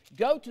 But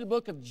go to the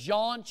book of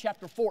John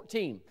chapter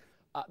 14.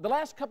 The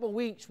last couple of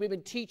weeks, we've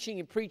been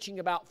teaching and preaching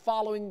about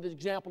following the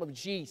example of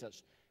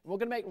Jesus. And we're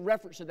going to make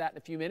reference to that in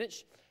a few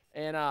minutes.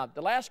 And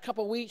the last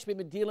couple of weeks, we've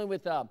been dealing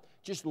with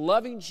just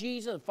loving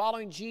Jesus and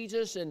following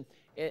Jesus. And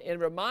it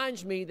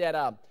reminds me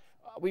that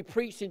we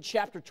preached in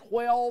chapter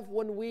 12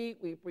 one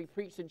week. We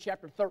preached in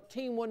chapter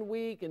 13 one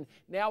week. And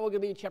now we're going to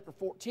be in chapter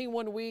 14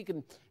 one week.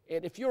 And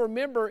if you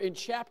remember, in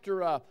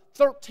chapter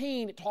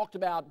 13, it talked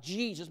about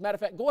Jesus. Matter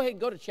of fact, go ahead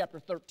and go to chapter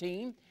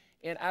 13.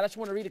 And I just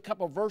want to read a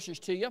couple of verses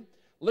to you.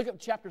 Look at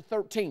chapter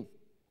 13.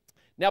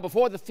 Now,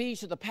 before the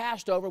feast of the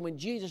Passover, when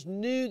Jesus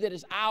knew that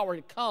his hour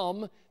had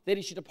come, that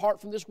he should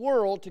depart from this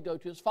world to go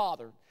to his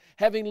Father.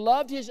 Having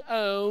loved his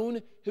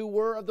own who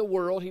were of the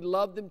world, he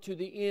loved them to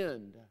the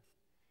end.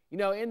 You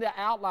know, in the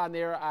outline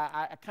there,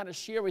 I kind of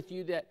share with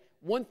you that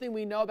one thing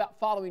we know about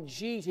following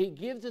Jesus, he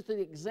gives us an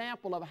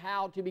example of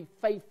how to be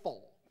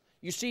faithful.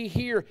 You see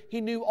here,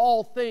 he knew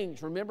all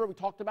things. Remember, we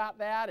talked about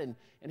that and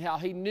how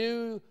he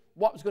knew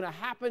what was going to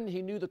happen.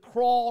 He knew the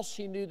cross.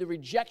 He knew the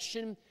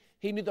rejection.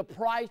 He knew the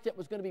price that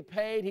was going to be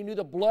paid. He knew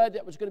the blood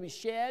that was going to be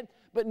shed.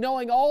 But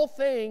knowing all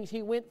things,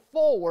 he went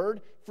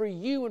forward for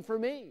you and for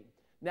me.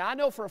 Now, I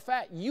know for a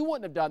fact you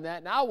wouldn't have done that,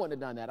 and I wouldn't have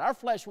done that. Our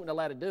flesh wouldn't have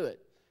allowed to do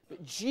it.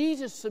 But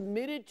Jesus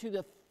submitted to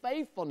the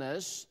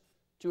faithfulness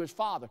to his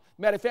Father.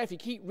 Matter of fact, if you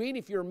keep reading,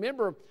 if you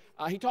remember,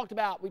 we talked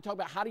about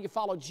how do you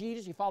follow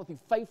Jesus? You follow through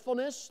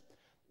faithfulness.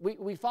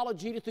 We follow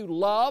Jesus through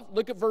love.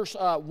 Look at verse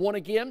 1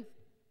 again.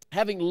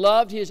 Having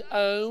loved his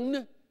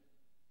own,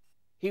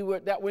 he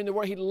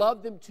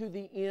loved them to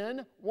the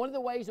end. One of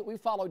the ways that we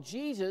follow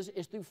Jesus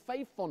is through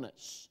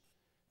faithfulness.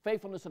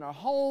 Faithfulness in our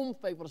home,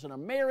 faithfulness in our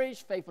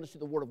marriage, faithfulness to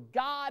the Word of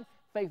God,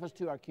 faithfulness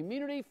to our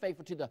community,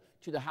 faithfulness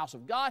to the house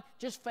of God,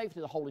 just faith to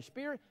the Holy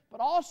Spirit.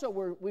 But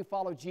also we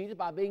follow Jesus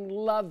by being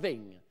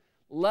loving.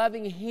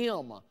 Loving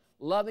him,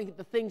 loving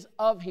the things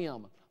of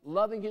him,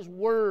 loving his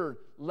word,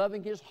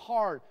 loving his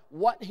heart.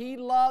 What he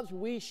loves,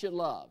 we should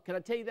love. Can I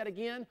tell you that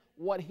again?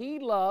 What he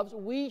loves,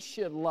 we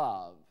should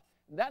love.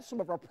 And that's some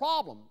of our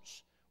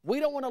problems.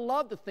 We don't want to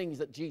love the things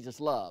that Jesus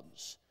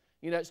loves.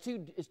 You know,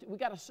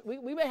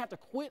 we may have to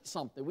quit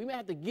something. We may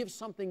have to give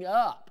something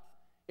up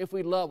if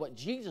we love what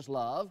Jesus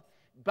loved.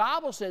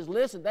 Bible says,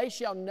 listen, they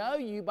shall know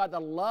you by the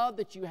love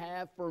that you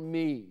have for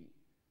me.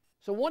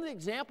 So one of the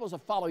examples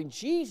of following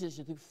Jesus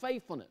is through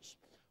faithfulness.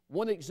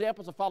 One of the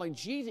examples of following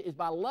Jesus is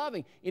by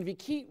loving. And if you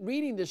keep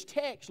reading this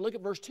text, look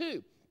at verse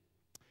 2.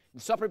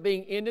 And supper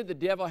being ended, the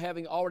devil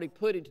having already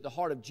put into the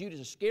heart of Judas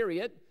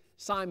Iscariot,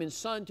 Simon's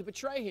son, to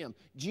betray him.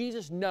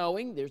 Jesus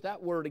knowing, there's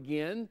that word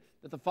again,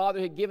 that the Father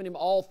had given him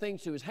all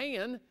things to his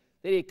hand,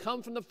 that he had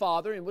come from the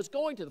Father and was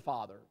going to the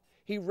Father.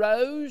 He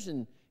rose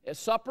and at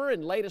supper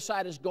and laid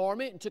aside his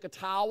garment and took a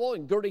towel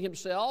and girded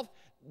himself.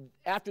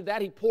 After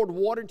that, he poured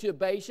water into a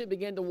basin and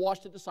began to wash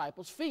the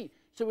disciples' feet.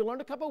 So we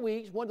learned a couple of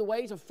weeks, one of the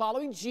ways of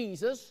following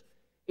Jesus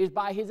is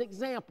by his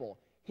example.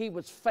 He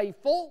was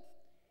faithful,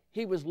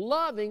 he was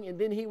loving, and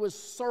then he was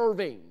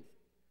serving.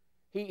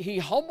 He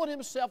humbled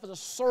himself as a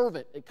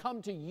servant to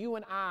come to you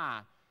and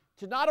I,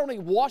 to not only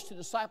wash the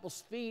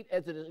disciples' feet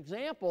as an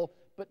example,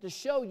 but to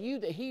show you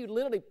that he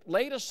literally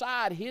laid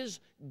aside his,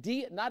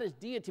 not his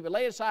deity, but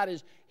laid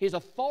aside his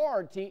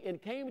authority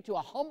and came to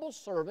a humble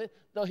servant,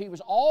 though he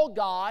was all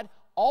God,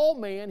 all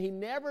man. He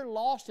never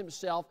lost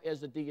himself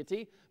as a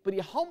deity, but he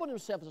humbled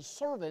himself as a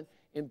servant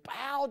and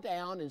bowed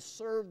down and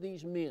served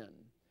these men.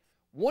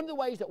 One of the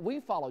ways that we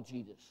follow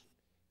Jesus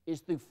is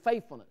through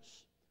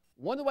faithfulness.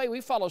 One of the ways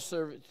we follow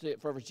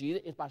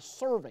Jesus is by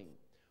serving.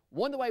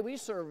 One of the ways we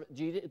serve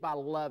Jesus is by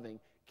loving.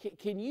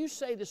 Can you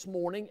say this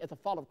morning at the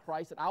follow of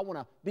Christ that I want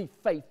to be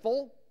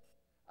faithful,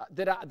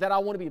 that I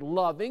want to be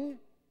loving,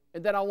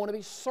 and that I want to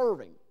be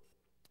serving?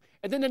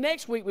 And then the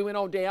next week we went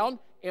on down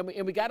and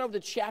we got over to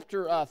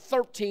chapter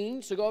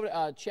 13. So go over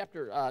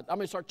to I'm going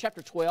to start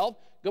chapter 12.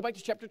 Go back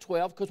to chapter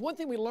 12, because one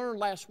thing we learned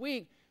last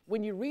week,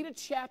 when you read a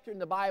chapter in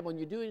the Bible and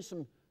you're doing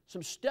some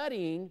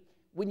studying,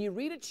 when you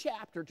read a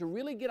chapter, to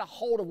really get a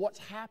hold of what's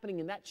happening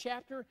in that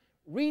chapter,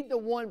 read the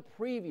one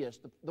previous,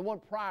 the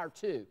one prior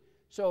to.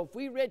 So if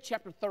we read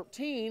chapter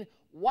 13,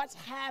 what's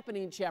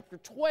happening in chapter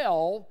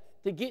 12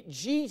 to get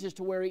Jesus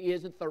to where he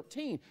is in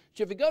 13?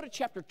 So if we go to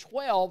chapter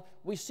 12,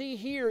 we see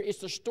here it's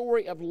the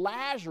story of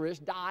Lazarus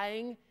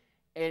dying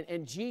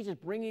and Jesus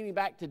bringing him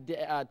back to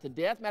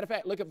death. Matter of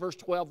fact, look at verse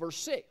 12,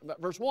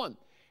 verse 1.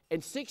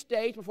 And 6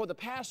 days before the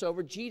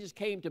Passover, Jesus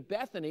came to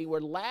Bethany,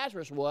 where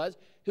Lazarus was,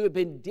 who had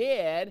been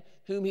dead,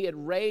 whom he had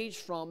raised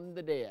from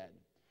the dead.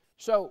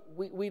 So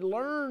we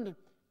learned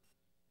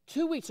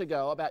 2 weeks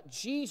ago about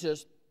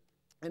Jesus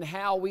and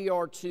how we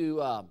are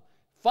to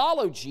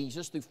follow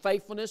Jesus through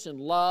faithfulness and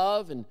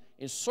love and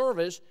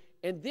service.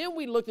 And then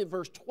we looked at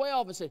verse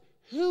 12 and said,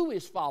 who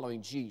is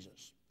following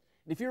Jesus?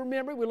 And if you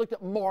remember, we looked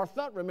at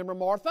Martha. Remember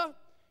Martha?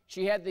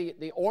 She had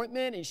the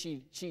ointment, and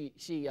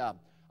she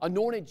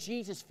anointed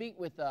Jesus' feet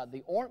with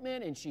the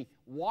ointment, and she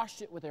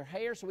washed it with her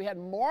hair. So we had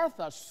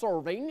Martha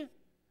serving.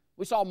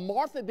 We saw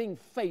Martha being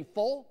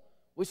faithful.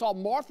 We saw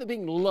Martha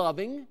being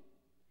loving.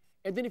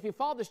 And then if you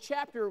follow this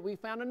chapter, we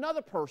found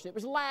another person. It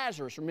was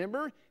Lazarus,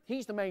 remember?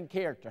 He's the main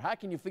character. How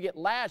can you forget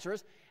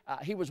Lazarus?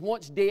 He was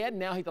once dead,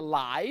 now he's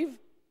alive.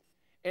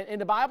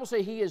 And the Bible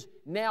says he is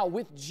now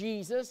with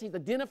Jesus. He's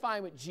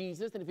identifying with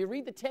Jesus. And if you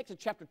read the text of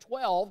chapter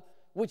 12,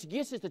 which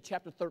gets us to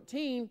chapter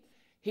 13,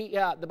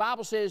 the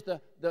Bible says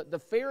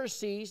the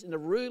Pharisees and the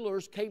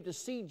rulers came to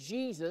see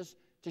Jesus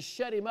to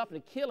shut him up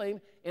and to kill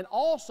him, and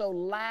also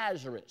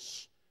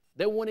Lazarus.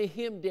 They wanted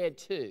him dead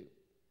too.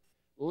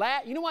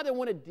 You know why they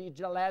wanted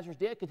Lazarus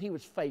dead? Because he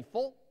was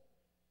faithful,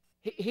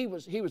 he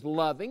was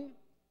loving,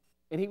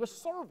 and he was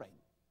serving.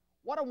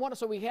 What a wonder!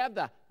 So we had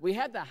the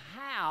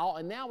how,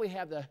 and now we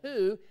have the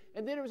who,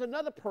 and then there was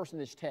another person in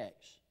this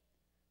text.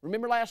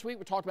 Remember last week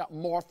we talked about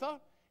Martha,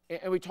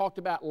 and we talked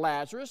about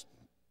Lazarus,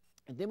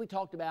 and then we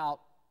talked about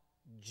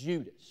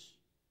Judas.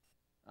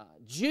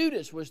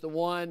 Judas was the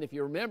one, if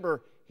you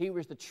remember, he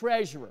was the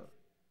treasurer.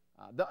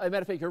 As a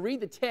matter of fact, you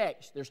read the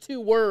text, there's two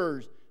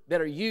words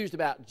that are used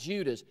about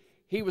Judas.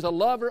 He was a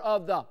lover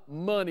of the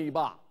money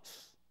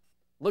box.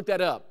 Look that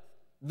up,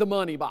 the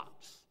money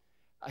box.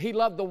 He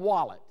loved the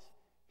wallet.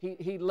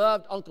 He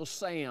loved Uncle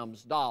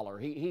Sam's dollar.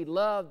 He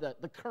loved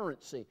the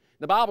currency.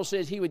 The Bible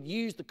says he would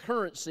use the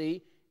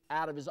currency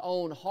out of his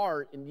own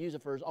heart and use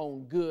it for his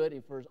own good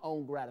and for his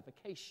own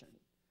gratification.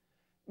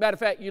 Matter of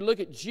fact, you look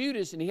at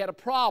Judas and he had a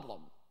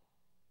problem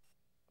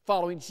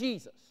following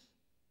Jesus.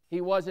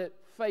 He wasn't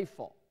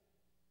faithful.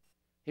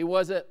 He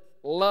wasn't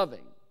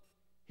loving.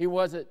 He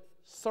wasn't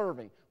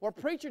serving. Well,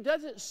 preacher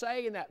doesn't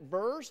say in that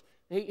verse,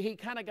 he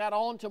kind of got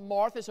on to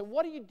Martha and said,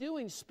 what are you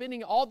doing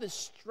spending all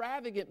this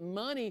extravagant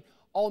money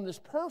on this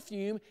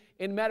perfume?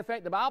 And matter of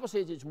fact, the Bible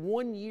says it's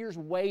 1 year's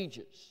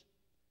wages,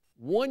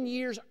 1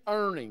 year's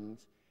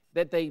earnings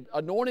that they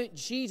anointed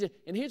Jesus.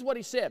 And here's what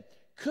he said.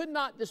 Could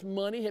not this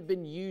money have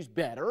been used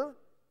better?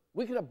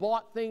 We could have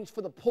bought things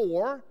for the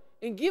poor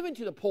and given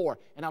to the poor.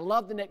 And I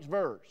love the next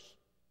verse.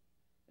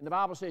 And the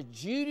Bible says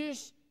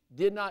Judas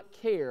did not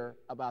care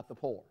about the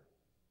poor.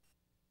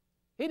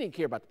 He didn't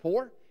care about the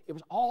poor. It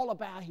was all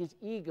about his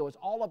ego. It's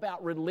all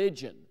about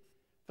religion.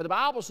 For the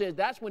Bible says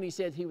that's when he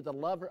says he was a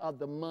lover of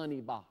the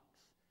money box.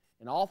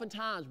 And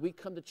oftentimes we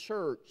come to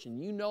church,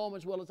 and you know him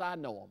as well as I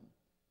know him.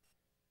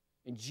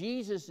 And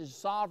Jesus is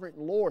sovereign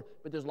Lord,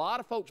 but there's a lot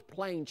of folks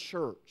playing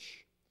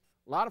church.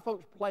 A lot of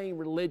folks playing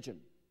religion.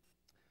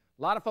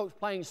 A lot of folks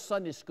playing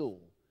Sunday school.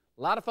 A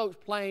A lot of folks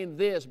playing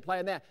this and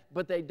playing that,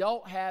 but they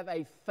don't have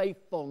a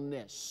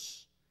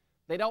faithfulness.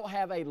 They don't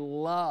have a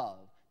love.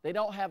 They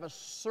don't have a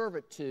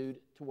servitude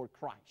toward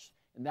Christ.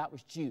 And that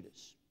was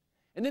Judas.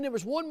 And then there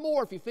was one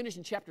more, if you finish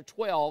in chapter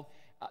 12.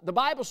 The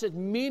Bible says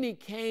many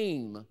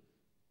came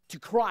to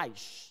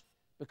Christ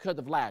because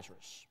of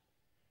Lazarus.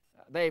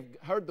 They've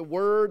heard the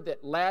word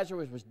that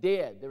Lazarus was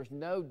dead. There was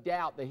no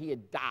doubt that he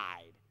had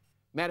died.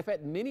 Matter of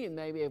fact, many of them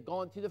maybe have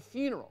gone to the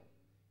funeral.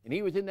 And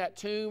he was in that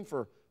tomb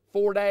for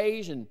 4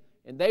 days, and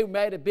they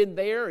may have been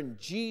there, and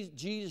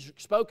Jesus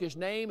spoke his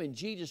name, and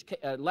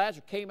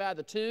Lazarus came out of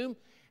the tomb.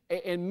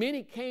 And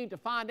many came to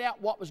find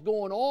out what was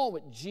going on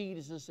with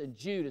Jesus and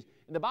Judas.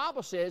 And the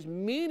Bible says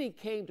many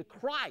came to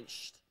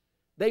Christ.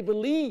 They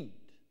believed.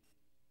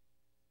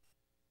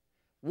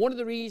 One of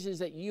the reasons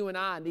that you and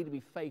I need to be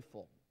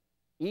faithful,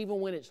 even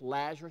when it's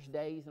Lazarus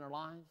days in our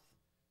lives,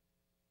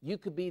 you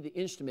could be the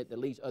instrument that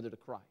leads others to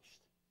Christ.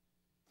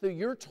 Through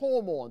your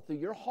turmoil, and through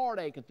your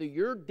heartache, and through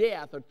your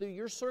death, or through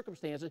your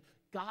circumstances,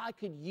 God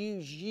could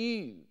use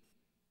you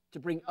to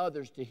bring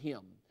others to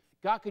Him.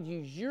 God could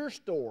use your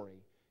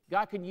story.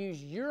 God could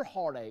use your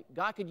heartache.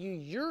 God could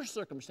use your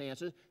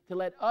circumstances to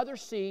let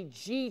others see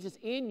Jesus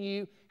in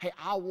you. Hey,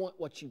 I want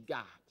what you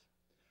got.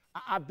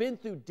 I've been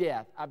through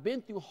death. I've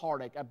been through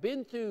heartache. I've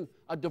been through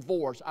a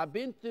divorce. I've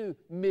been through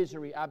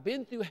misery. I've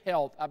been through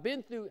health. I've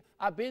been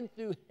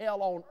through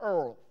hell on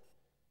earth.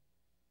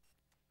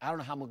 I don't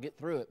know how I'm going to get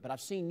through it, but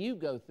I've seen you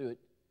go through it.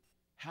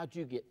 How'd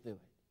you get through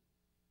it?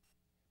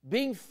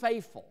 Being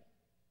faithful,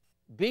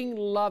 being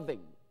loving,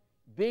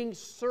 being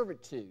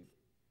servitude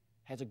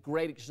has a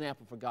great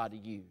example for God to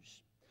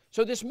use.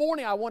 So this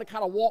morning I want to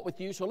kind of walk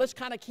with you. So let's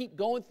kind of keep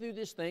going through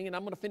this thing, and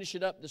I'm going to finish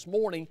it up this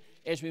morning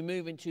as we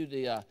move into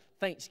the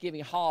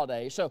Thanksgiving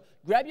holiday. So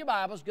grab your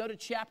Bibles, go to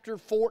chapter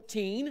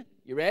 14.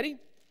 You ready?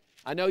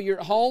 I know you're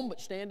at home, but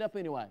stand up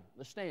anyway.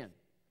 Let's stand.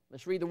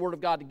 Let's read the Word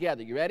of God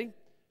together. You ready?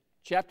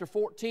 Chapter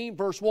 14,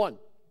 verse 1.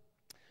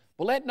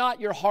 But let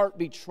not your heart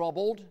be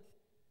troubled.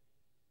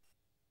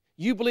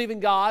 You believe in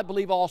God,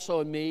 believe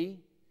also in me.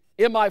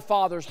 In my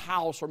Father's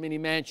house are many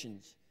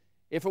mansions.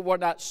 If it were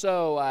not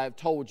so, I have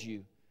told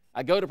you.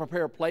 I go to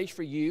prepare a place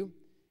for you.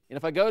 And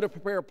if I go to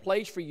prepare a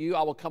place for you,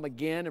 I will come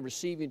again and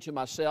receive you to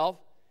myself.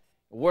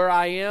 Where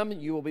I am,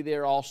 you will be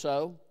there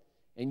also.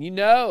 And you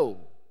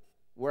know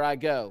where I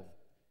go.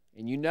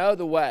 And you know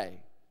the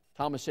way.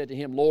 Thomas said to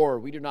him,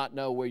 Lord, we do not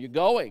know where you're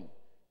going.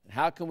 And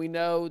how can we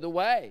know the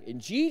way? And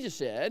Jesus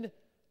said,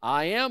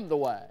 I am the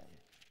way.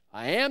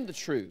 I am the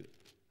truth.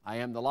 I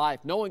am the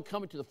life. No one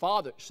cometh to the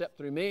Father except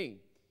through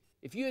me.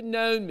 If you had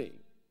known me,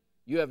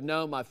 you have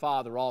known my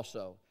Father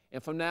also.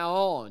 And from now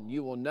on,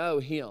 you will know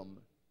Him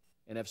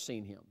and have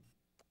seen Him.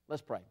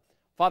 Let's pray.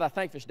 Father, I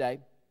thank this day.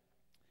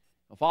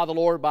 And Father,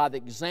 Lord, by the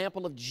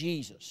example of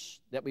Jesus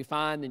that we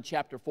find in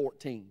chapter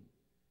 14,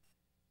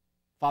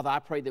 Father, I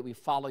pray that we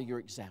follow your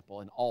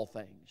example in all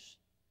things.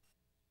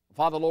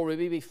 Father, Lord, may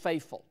we be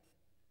faithful.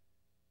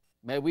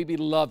 May we be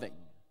loving.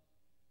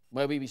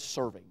 May we be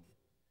serving.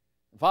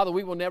 And Father,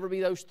 we will never be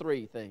those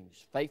three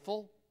things,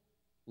 faithful,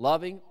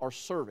 loving, or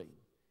serving,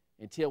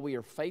 until we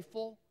are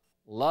faithful,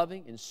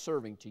 loving, and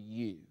serving to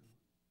you.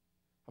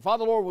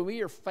 Father, Lord, when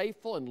we are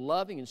faithful and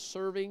loving and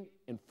serving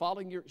and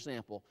following your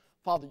example,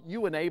 Father,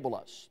 you enable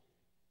us.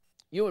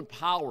 You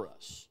empower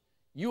us.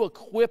 You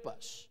equip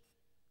us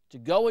to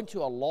go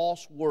into a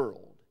lost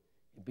world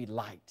and be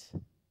light.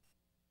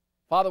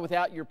 Father,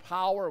 without your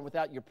power and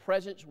without your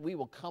presence, we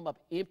will come up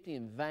empty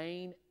and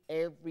vain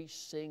every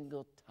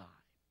single time.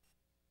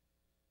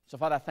 So,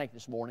 Father, I thank you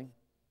this morning.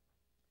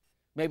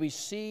 May we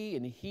see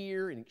and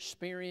hear and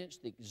experience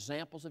the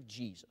examples of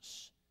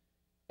Jesus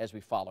as we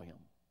follow Him.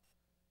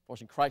 For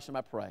it's in Christ's name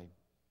I pray.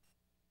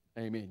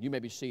 Amen. You may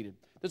be seated.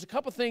 There's a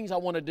couple things I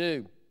want to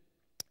do.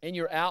 In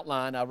your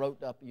outline, I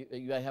wrote up,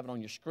 you have it on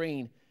your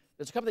screen.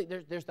 There's a couple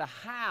things. There's the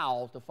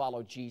how to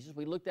follow Jesus.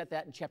 We looked at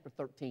that in chapter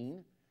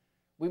 13.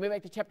 We move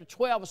back to chapter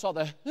 12 and saw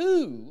the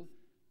who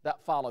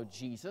that followed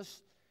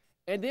Jesus.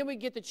 And then we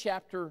get to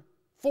chapter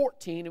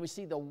 14 and we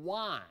see the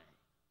why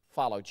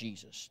follow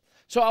Jesus.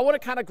 So I want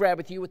to kind of grab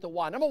with you with the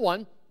why. Number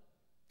one,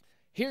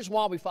 here's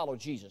why we follow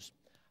Jesus.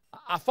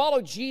 I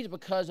follow Jesus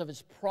because of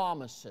His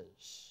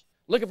promises.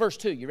 Look at verse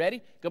 2. You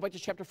ready? Go back to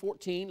chapter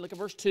 14. Look at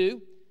verse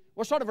 2.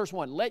 We'll start at verse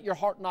 1. Let your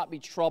heart not be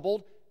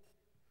troubled.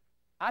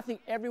 I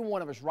think every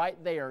one of us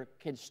right there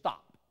can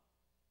stop.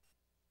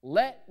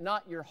 Let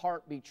not your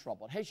heart be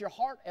troubled. Has your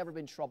heart ever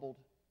been troubled?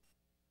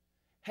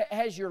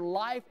 Has your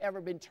life ever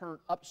been turned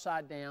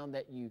upside down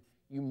that you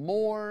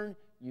mourn,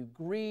 you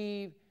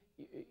grieve,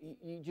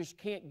 you just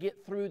can't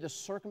get through the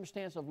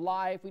circumstance of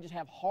life? We just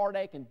have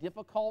heartache and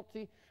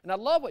difficulty. And I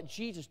love what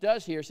Jesus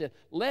does here. He said,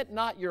 let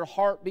not your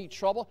heart be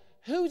troubled.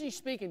 Who's He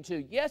speaking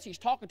to? Yes, He's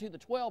talking to the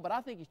 12, but I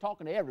think He's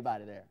talking to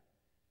everybody there.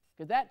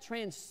 Because that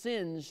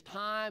transcends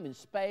time and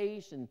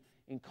space and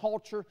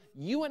culture.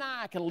 You and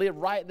I can live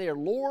right there.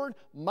 Lord,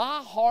 my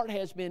heart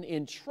has been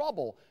in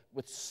trouble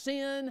with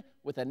sin,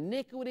 with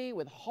iniquity,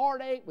 with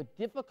heartache, with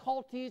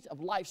difficulties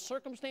of life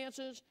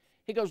circumstances.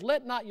 He goes,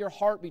 let not your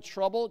heart be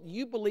troubled.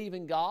 You believe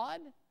in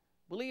God,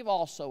 believe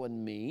also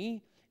in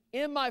me.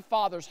 In my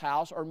Father's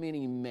house are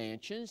many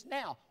mansions.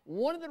 Now,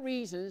 one of the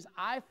reasons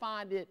I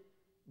find it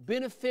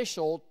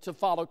beneficial to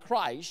follow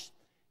Christ,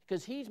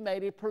 because He's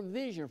made a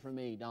provision for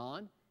me,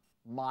 Don,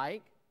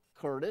 Mike,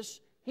 Curtis.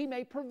 He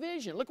made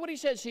provision. Look what He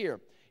says here.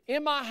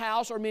 In my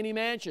house are many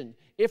mansions.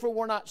 If it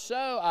were not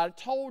so, I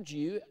told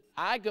you,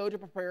 I go to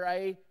prepare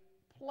a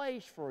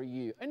place for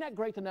you. Isn't that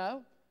great to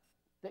know?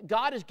 That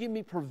God has given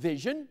me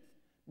provision,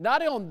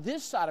 not on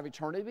this side of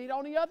eternity, but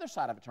on the other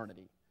side of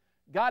eternity.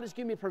 God has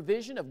given me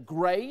provision of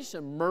grace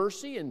and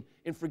mercy and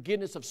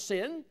forgiveness of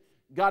sin.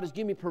 God has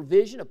given me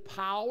provision of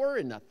power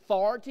and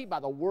authority by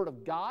the Word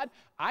of God.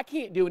 I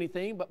can't do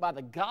anything, but by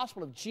the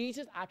gospel of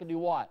Jesus, I can do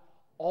what?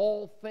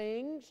 All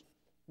things.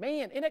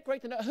 Man, isn't that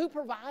great to know? Who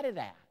provided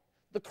that?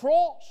 The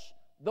cross,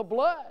 the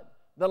blood,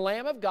 the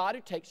Lamb of God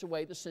who takes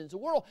away the sins of the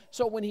world.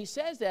 So when He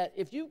says that,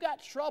 if you've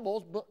got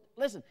troubles, but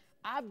listen,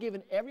 I've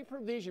given every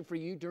provision for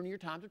you during your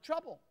times of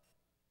trouble.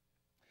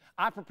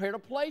 I prepared a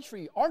place for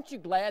you. Aren't you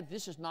glad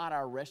this is not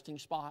our resting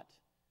spot?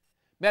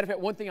 Matter of fact,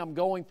 one thing I'm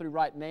going through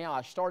right now,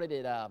 I started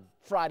it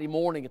Friday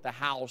morning at the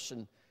house,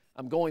 and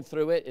I'm going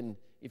through it. And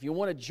if you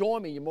want to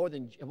join me, you're more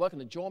than welcome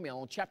to join me. I'm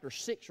on chapter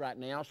 6 right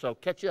now, so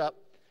catch up.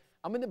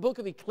 I'm in the book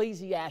of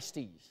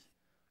Ecclesiastes.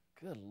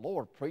 Good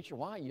Lord, preacher,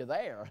 why are you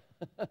there?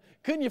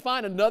 Couldn't you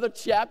find another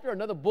chapter,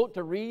 another book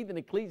to read than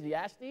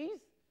Ecclesiastes?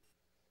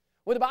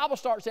 When the Bible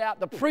starts out,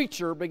 the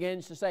preacher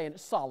begins to say, and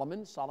it's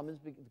Solomon's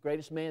the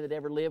greatest man that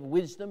ever lived,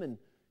 wisdom and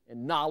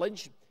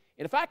knowledge.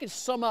 And if I could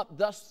sum up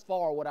thus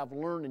far what I've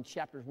learned in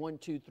chapters 1,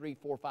 2, 3,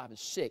 4, 5, and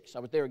 6, I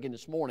was there again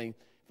this morning.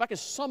 If I could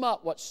sum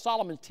up what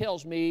Solomon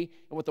tells me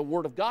and what the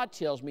Word of God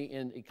tells me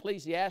in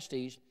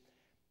Ecclesiastes,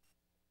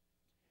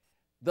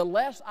 the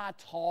less I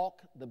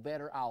talk, the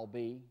better I'll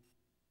be.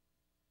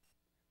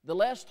 The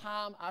less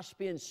time I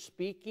spend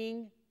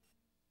speaking,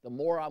 the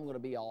more I'm going to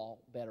be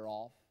all better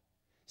off.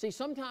 See,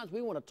 sometimes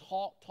we want to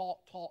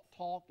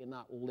talk, and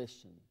not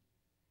listen.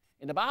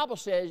 And the Bible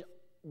says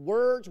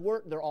words,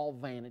 they're all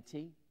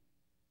vanity.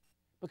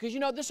 Because,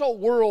 you know, this whole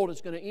world is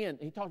going to end.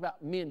 He talked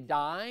about men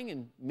dying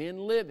and men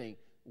living.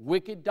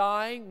 Wicked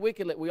dying,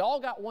 wicked living. We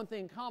all got one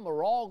thing in common.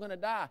 We're all going to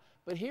die.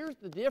 But here's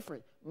the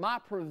difference. My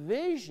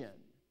provision,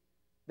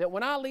 that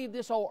when I leave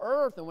this old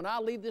earth and when I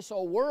leave this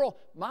old world,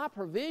 my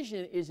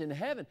provision is in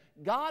heaven.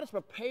 God has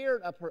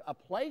prepared a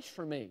place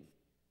for me.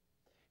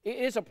 It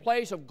is a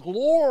place of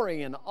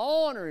glory and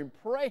honor and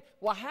praise.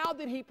 Well, how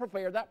did He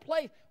prepare that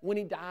place? When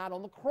He died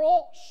on the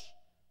cross.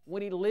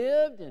 When He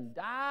lived and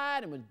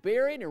died and was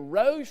buried and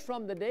rose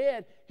from the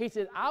dead, He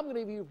said, I'm going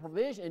to give you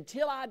provision.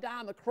 Until I die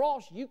on the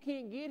cross, you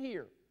can't get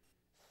here.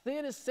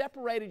 Sin has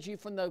separated you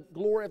from the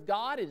glory of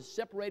God. It has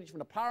separated you from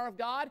the power of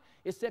God.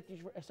 It's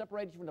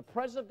separated you from the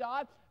presence of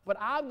God. But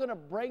I'm going to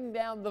bring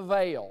down the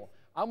veil.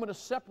 I'm going to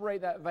separate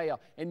that veil.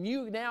 And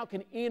you now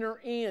can enter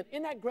in.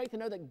 Isn't that great to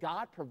know that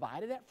God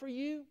provided that for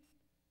you?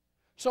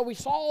 So we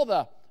saw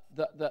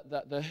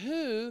the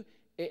who,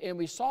 and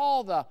we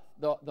saw the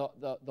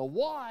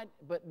what,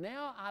 but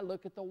now I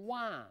look at the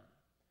why.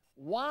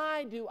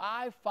 Why do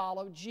I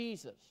follow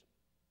Jesus?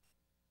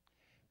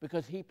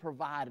 Because He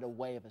provided a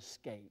way of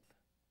escape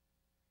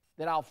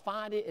that I'll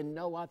find it in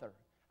no other.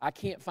 I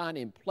can't find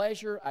it in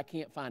pleasure. I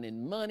can't find it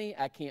in money.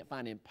 I can't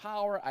find it in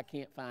power. I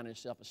can't find it in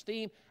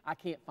self-esteem. I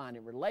can't find it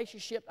in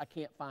relationship. I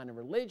can't find it in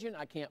religion.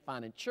 I can't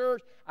find it in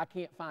church. I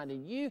can't find it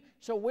in you.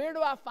 So where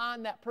do I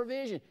find that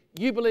provision?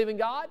 You believe in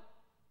God?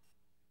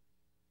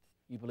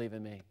 You believe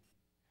in me.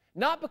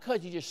 Not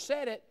because you just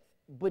said it,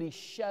 but He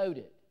showed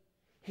it.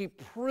 He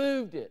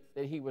proved it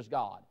that He was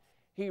God.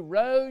 He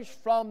rose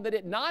from the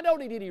dead. Not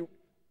only did He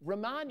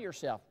remind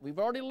yourself, we've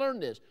already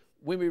learned this.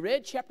 When we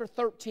read chapter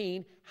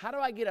 13, how do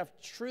I get a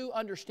true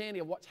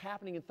understanding of what's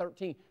happening in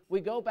 13? We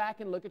go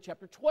back and look at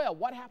chapter 12.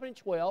 What happened in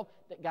 12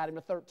 that got him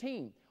to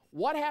 13?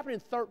 What happened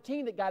in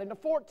 13 that got him to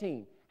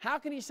 14? How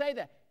can he say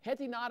that? Had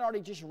he not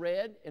already just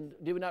read, and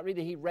did we not read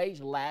that He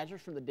raised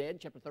Lazarus from the dead in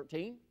chapter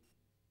 13?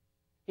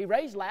 He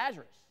raised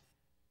Lazarus.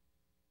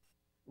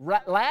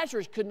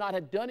 Lazarus could not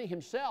have done it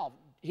himself.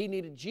 He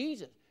needed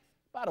Jesus.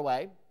 By the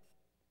way,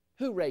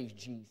 who raised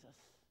Jesus?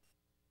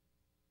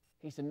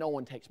 He said, no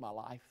one takes my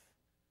life.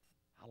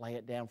 I lay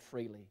it down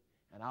freely,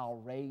 and I'll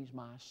raise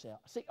myself.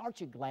 See, aren't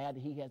you glad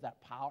that He has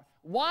that power?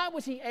 Why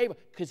was He able?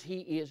 Because He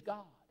is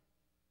God.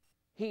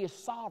 He is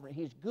sovereign.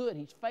 He's good.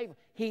 He's faithful.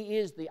 He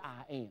is the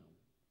I am.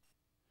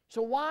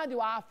 So why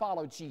do I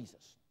follow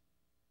Jesus?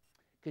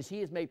 Because He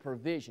has made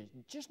provisions.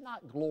 Just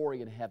not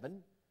glory in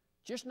heaven,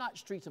 just not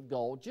streets of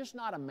gold, just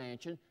not a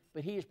mansion,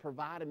 but He has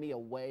provided me a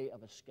way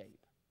of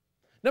escape.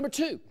 Number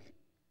 2,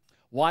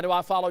 why do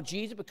I follow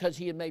Jesus? Because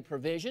He had made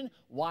provision.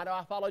 Why do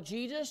I follow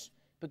Jesus?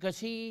 Because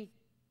He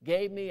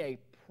gave me a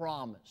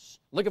promise.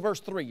 Look at verse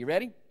 3. You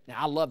ready? Now,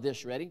 I love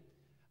this. You ready?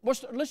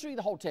 Let's read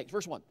the whole text.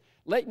 Verse 1.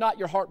 Let not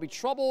your heart be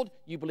troubled.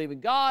 You believe in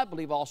God.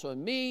 Believe also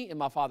in me. In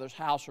my Father's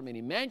house are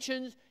many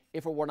mansions.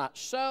 If it were not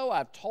so,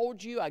 I've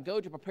told you, I go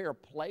to prepare a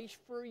place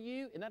for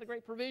you. Isn't that a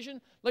great provision?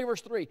 Look at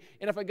verse 3.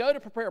 And if I go to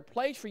prepare a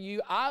place for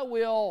you, I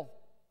will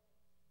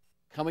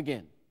come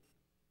again.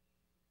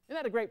 Isn't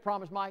that a great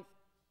promise, Mike?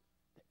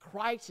 That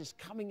Christ is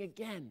coming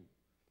again.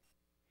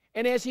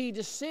 And as he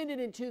descended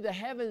into the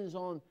heavens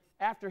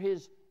after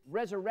his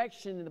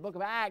resurrection in the book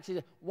of Acts, he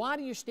said, why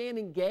do you stand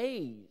and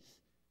gaze?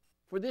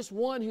 For this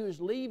one who is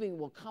leaving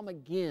will come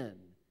again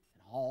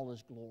in all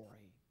his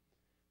glory.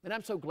 And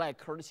I'm so glad,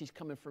 Curtis, he's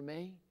coming for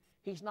me.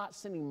 He's not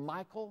sending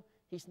Michael.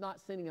 He's not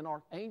sending an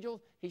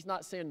archangel. He's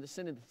not sending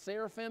the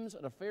seraphims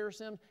or the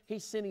Pharisees.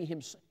 He's sending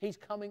him. He's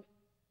coming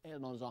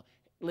and on his own.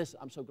 Listen,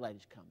 I'm so glad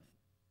he's coming.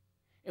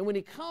 And when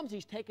he comes,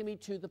 he's taking me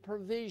to the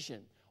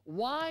provision.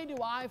 Why do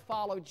I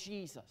follow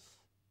Jesus?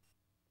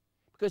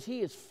 Because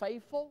he is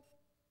faithful,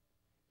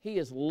 he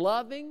is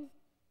loving,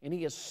 and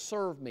he has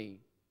served me.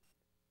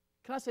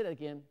 Can I say that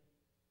again?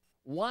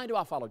 Why do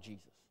I follow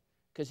Jesus?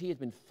 Because he has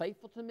been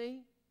faithful to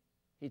me,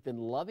 he's been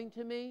loving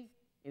to me,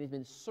 and he's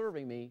been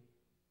serving me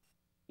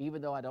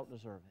even though I don't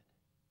deserve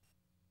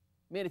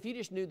it. Man, if you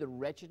just knew the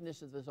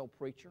wretchedness of this old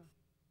preacher,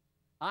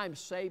 I am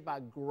saved by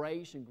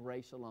grace and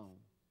grace alone.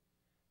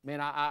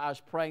 Man, I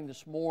was praying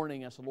this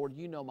morning. I said, Lord,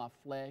 you know my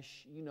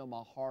flesh, you know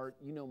my heart,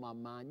 you know my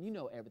mind, you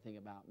know everything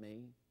about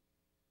me.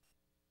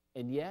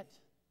 And yet,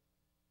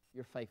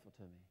 you're faithful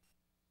to me.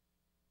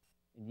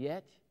 And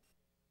yet,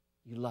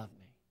 you love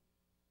me.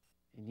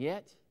 And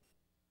yet,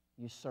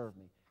 you serve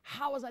me.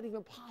 How is that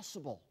even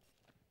possible?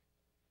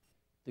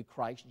 Through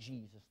Christ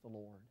Jesus the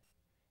Lord.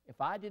 If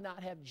I did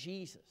not have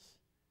Jesus,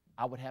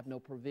 I would have no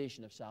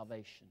provision of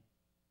salvation.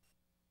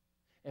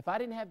 If I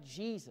didn't have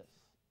Jesus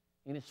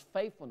in His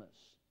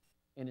faithfulness,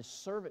 in His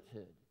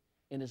servanthood,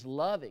 in His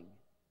loving,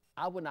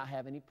 I would not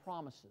have any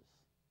promises.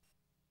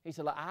 He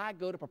said, I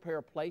go to prepare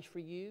a place for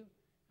you,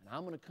 and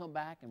I'm going to come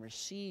back and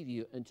receive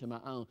you into my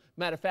own.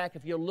 Matter of fact,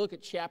 if you'll look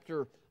at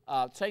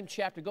same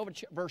chapter, go over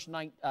to verse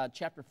 9,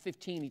 chapter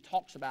 15. He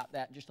talks about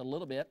that just a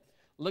little bit.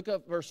 Look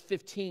up verse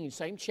 15,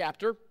 same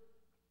chapter.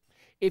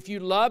 If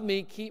you love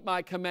me, keep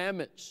my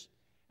commandments,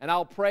 and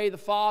I'll pray the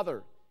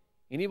Father,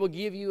 and He will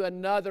give you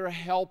another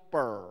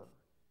helper,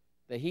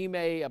 that He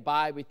may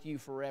abide with you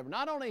forever.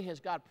 Not only has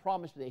God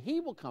promised me that He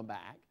will come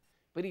back,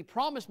 but He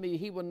promised me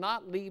He will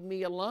not leave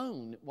me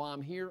alone while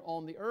I'm here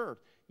on the earth.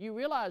 You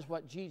realize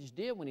what Jesus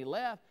did when He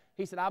left.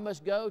 He said, I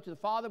must go to the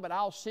Father, but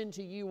I'll send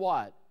to you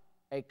what?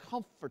 A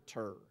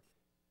comforter.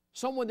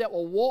 Someone that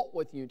will walk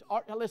with you.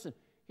 Now listen,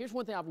 here's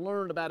one thing I've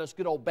learned about us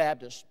good old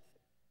Baptists.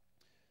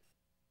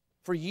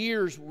 For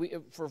years,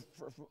 for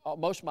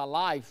most of my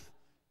life,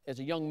 as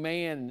a young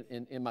man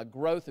in my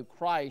growth of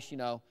Christ,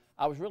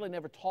 I was really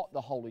never taught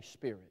the Holy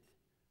Spirit.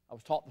 I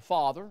was taught the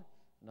Father,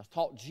 and I was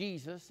taught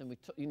Jesus, and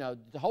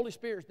the Holy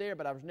Spirit's there,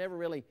 but I was never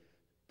really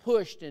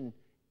pushed and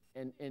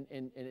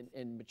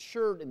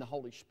matured in the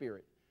Holy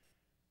Spirit.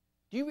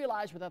 Do you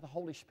realize without the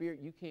Holy Spirit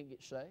you can't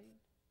get saved?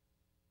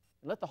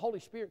 And let the Holy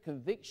Spirit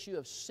convicts you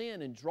of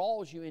sin and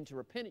draws you into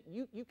repentance,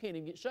 you can't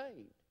even get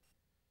saved.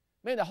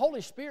 Man, the Holy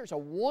Spirit's a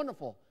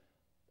wonderful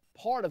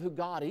part of who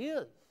God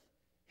is.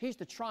 He's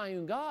the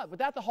triune God.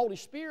 Without the Holy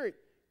Spirit,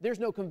 there's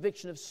no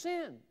conviction of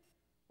sin.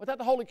 Without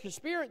the Holy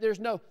Spirit, there's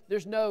no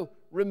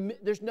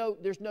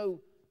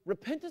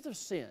repentance of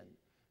sin.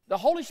 The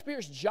Holy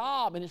Spirit's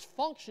job and His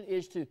function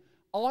is to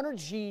honor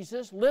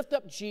Jesus, lift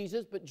up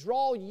Jesus, but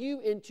draw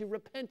you into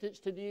repentance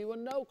to you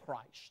and know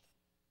Christ.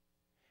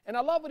 And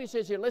I love what He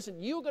says here.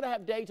 Listen, you're going to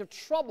have days of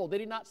trouble. Did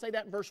He not say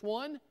that in verse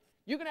 1?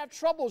 You're going to have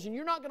troubles and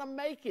you're not going to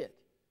make it.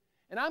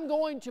 And I'm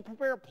going to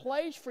prepare a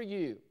place for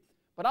you.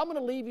 But I'm going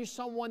to leave you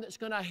someone that's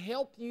going to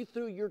help you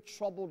through your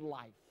troubled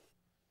life.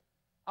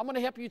 I'm going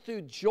to help you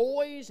through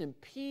joys and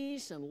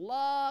peace and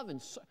love.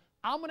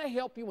 I'm going to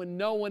help you when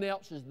no one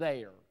else is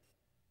there.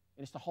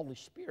 And it's the Holy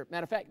Spirit.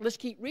 Matter of fact, let's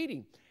keep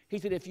reading. He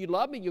said, if you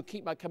love me, you'll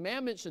keep my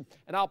commandments, and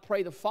I'll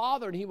pray the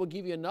Father, and He will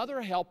give you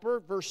another helper.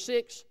 Verse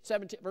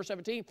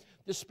 17,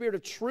 the Spirit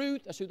of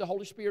truth, that's who the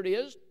Holy Spirit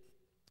is,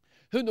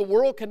 whom the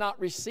world cannot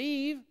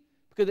receive,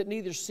 because it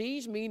neither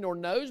sees me nor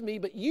knows me,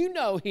 but you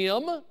know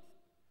Him,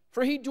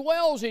 for He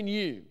dwells in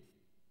you.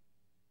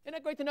 Isn't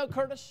that great to know,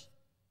 Curtis?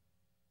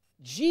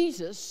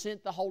 Jesus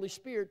sent the Holy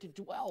Spirit to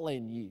dwell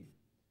in you.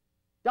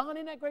 Don,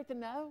 isn't that great to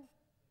know?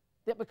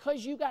 That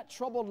because you got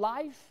troubled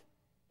life,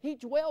 He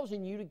dwells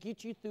in you to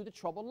get you through the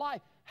troubled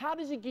life. How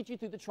does He get you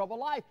through the troubled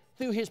life?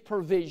 Through His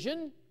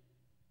provision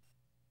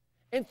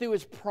and through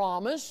His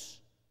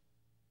promise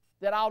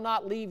that I'll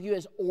not leave you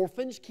as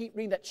orphans. Keep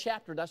reading that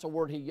chapter. That's a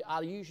word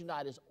I'll use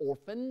tonight as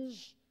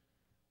orphans.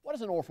 What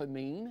does an orphan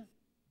mean?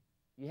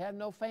 You have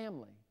no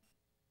family.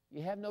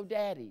 You have no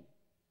daddy.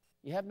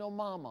 You have no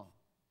mama.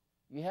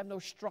 You have no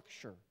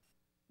structure.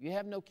 You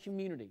have no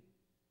community.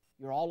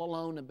 You're all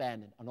alone,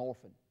 abandoned, an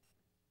orphan.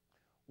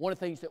 One of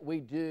the things that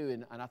we do,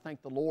 and I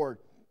thank the Lord,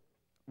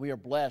 we are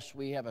blessed.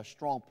 We have a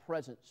strong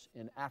presence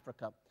in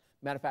Africa.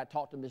 Matter of fact, I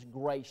talked to Miss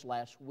Grace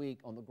last week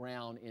on the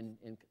ground in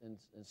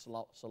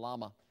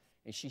Salama,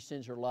 and she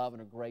sends her love and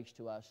her grace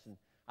to us. And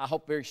I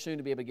hope very soon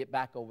to be able to get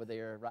back over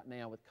there. Right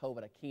now with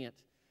COVID, I can't.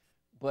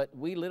 But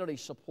we literally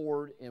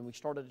support, and we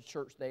started a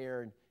church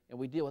there, and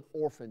we deal with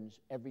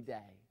orphans every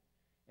day.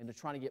 And they're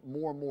trying to get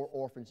more and more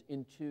orphans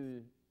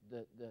into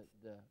the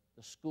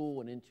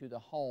school and into the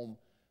home.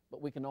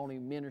 But we can only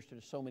minister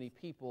to so many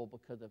people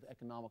because of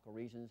economical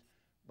reasons.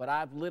 But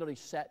I've literally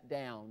sat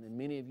down, and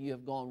many of you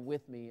have gone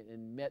with me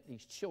and met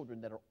these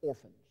children that are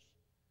orphans.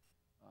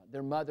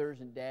 Their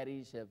mothers and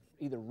daddies have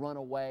either run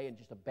away and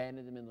just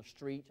abandoned them in the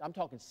streets. I'm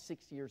talking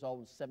 6 years old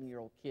and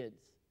 7-year-old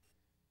kids.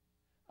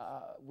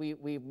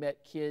 We've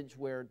met kids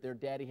where their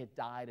daddy had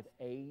died of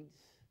AIDS.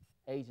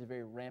 AIDS is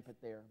very rampant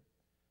there.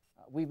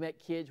 We've met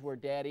kids where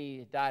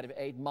daddy died of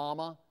AIDS.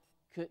 Mama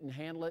couldn't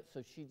handle it,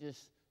 so she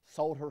just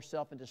sold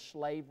herself into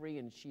slavery,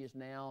 and she is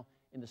now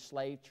into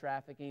slave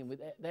trafficking.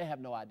 They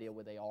have no idea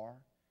where they are.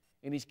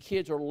 And these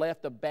kids are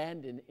left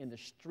abandoned in the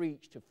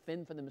streets to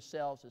fend for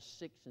themselves as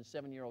 6- and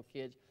 7-year-old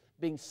kids,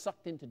 being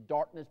sucked into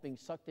darkness, being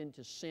sucked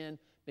into sin,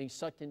 being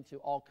sucked into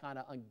all kind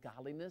of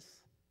ungodliness.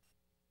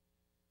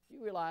 Do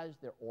you realize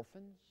they're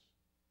orphans?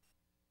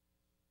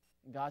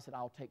 And God said,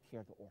 I'll take care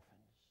of the orphans.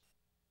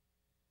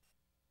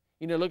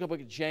 You know, look up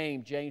at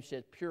James. James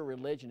says, pure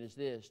religion is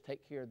this: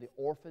 take care of the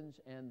orphans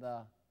and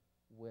the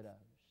widows.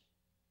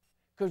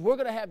 Because we're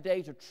going to have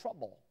days of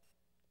trouble.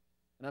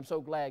 And I'm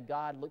so glad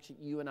God looks at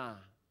you and I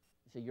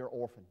and says, you're an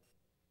orphan.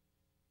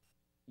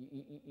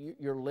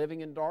 You're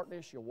living in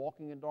darkness, you're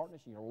walking in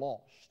darkness, and you're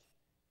lost.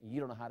 And you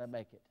don't know how to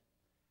make it.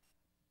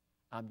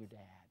 I'm your dad.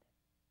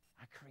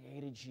 I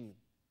created you.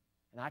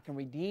 And I can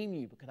redeem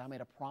you because I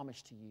made a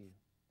promise to you.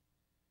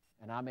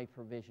 And I made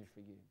provision for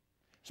you.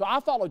 So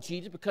I follow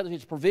Jesus because of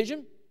His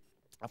provision.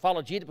 I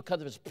follow Jesus because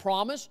of His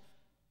promise.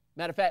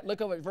 Matter of fact, look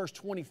over at verse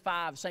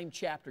 25, same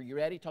chapter. You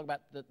ready? Talk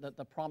about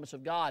the promise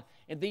of God.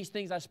 And these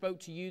things I spoke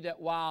to you, that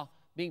while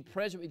being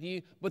present with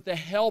you, but the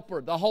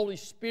Helper, the Holy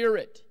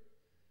Spirit,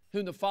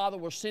 whom the Father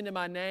will send in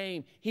my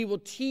name, He will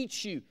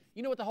teach you.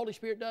 You know what the Holy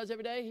Spirit does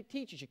every day? He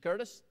teaches you,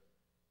 Curtis.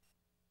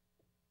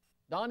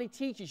 Don, He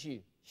teaches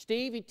you.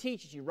 Steve, He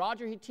teaches you.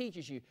 Roger, He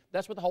teaches you.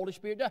 That's what the Holy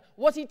Spirit does.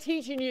 What's He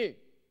teaching you?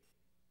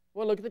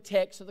 Well, look at the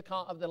text of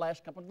the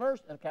last couple of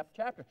verses,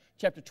 chapter.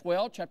 Chapter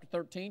 12, chapter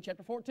 13,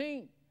 chapter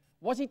 14.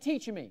 What's He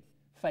teaching me?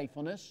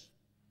 Faithfulness,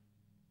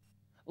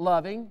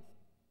 loving,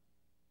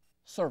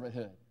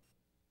 servanthood.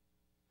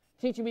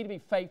 Teaching me to be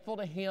faithful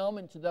to Him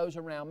and to those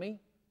around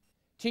me.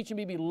 Teaching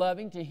me to be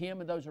loving to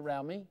Him and those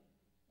around me.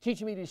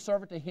 Teaching me to be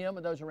servant to Him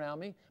and those around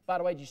me. By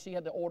the way, did you see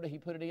how the order He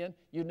put it in?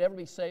 You'll never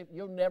be saved.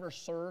 You'll never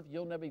serve.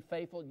 You'll never be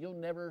faithful. You'll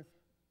never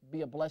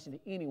be a blessing to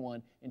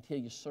anyone until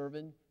you're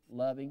serving,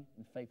 loving,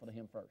 and faithful to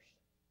Him first.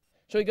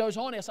 So He goes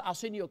on, I'll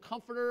send you a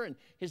comforter, and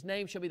His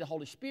name shall be the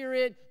Holy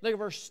Spirit. Look at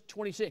verse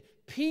 26.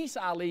 Peace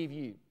I leave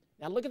you.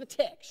 Now look at the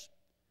text.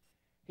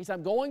 He said,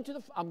 I'm going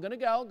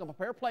to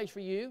prepare a place for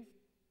you.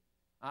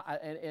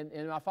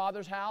 In my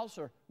Father's house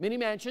are many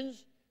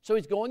mansions. So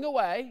He's going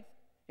away,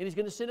 and He's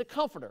going to send a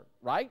comforter,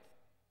 right?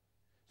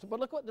 So, but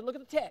look at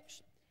the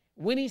text.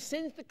 When He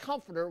sends the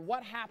comforter,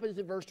 what happens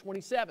in verse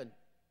 27?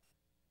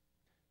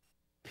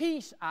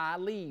 Peace I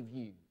leave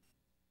you.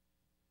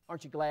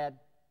 Aren't you glad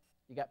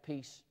you got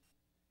peace?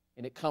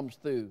 And it comes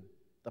through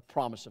the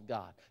promise of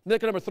God.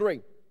 Look at number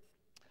 3.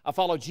 I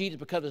follow Jesus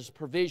because of His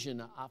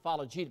provision. I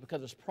follow Jesus because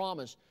of His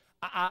promise.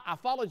 I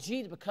follow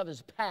Jesus because of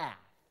His path.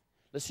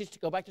 Let's just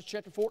go back to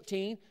chapter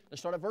 14.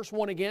 Let's start at verse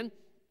 1 again.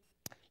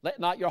 Let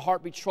not your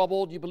heart be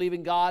troubled. You believe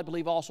in God,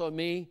 believe also in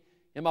me.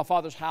 In my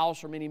Father's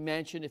house are many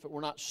mansions. If it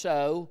were not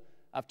so,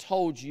 I've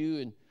told you.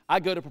 And I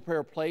go to prepare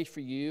a place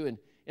for you. And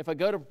if I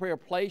go to prepare a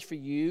place for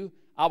you,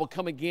 I will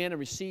come again and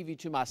receive you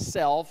to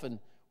myself. And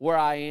where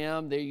I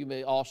am, there you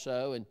may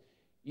also. And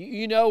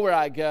you know where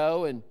I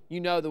go, and you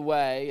know the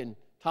way. And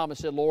Thomas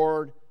said,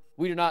 Lord,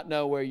 we do not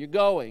know where you're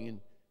going. And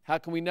how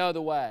can we know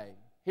the way?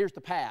 Here's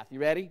the path.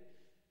 You ready?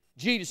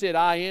 Jesus said,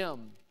 I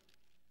am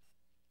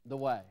the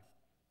way.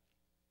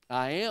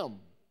 I am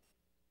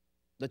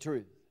the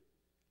truth.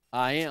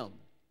 I am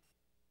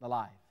the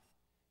life.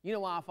 You know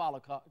why I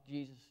follow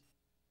Jesus?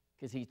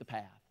 Because He's the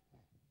path.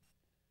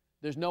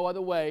 There's no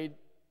other way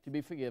to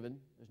be forgiven.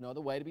 There's no other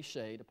way to be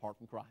saved apart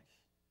from Christ.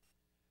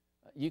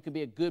 You can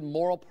be a good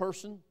moral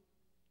person.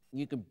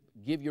 You can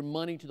give your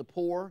money to the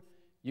poor.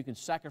 You can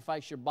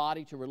sacrifice your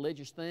body to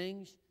religious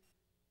things.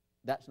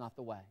 That's not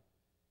the way.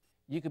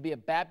 You could be a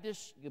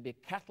Baptist. You could be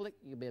a Catholic.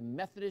 You could be a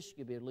Methodist. You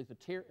could be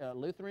a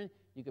Lutheran.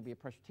 You could be a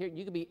Presbyterian.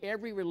 You could be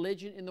every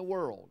religion in the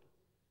world.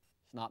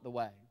 It's not the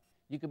way.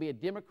 You could be a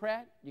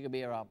Democrat. You could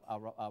be a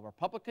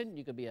Republican.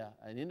 You could be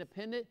an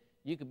independent.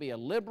 You could be a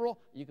liberal.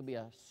 You could be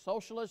a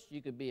socialist.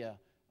 You could be a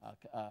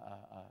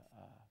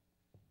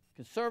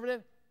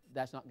conservative.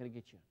 That's not going to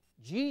get you.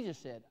 Jesus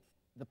said,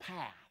 the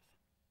path.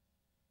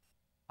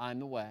 I'm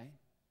the way.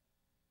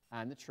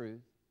 I'm the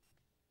truth.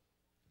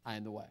 I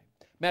am the way.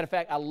 Matter of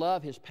fact, I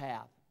love His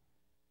path.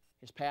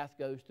 His path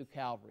goes through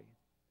Calvary.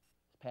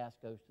 His path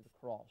goes to the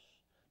cross.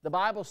 The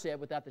Bible said,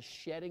 without the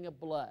shedding of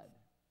blood,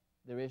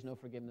 there is no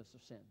forgiveness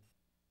of sin.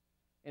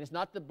 And it's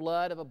not the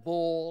blood of a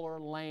bull or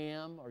a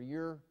lamb or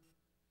your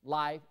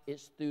life.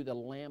 It's through the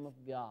Lamb of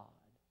God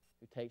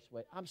who takes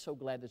away. I'm so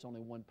glad there's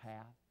only one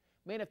path.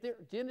 Man, if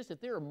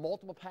there are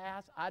multiple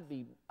paths, I'd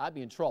be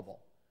in trouble.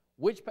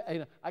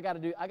 I got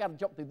to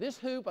jump through this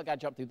hoop. I got to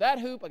jump through that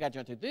hoop. I got to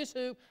jump through this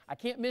hoop. I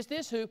can't miss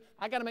this hoop.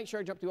 I got to make sure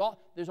I jump through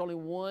all. There's only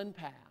one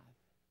path.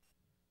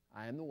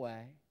 I am the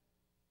way.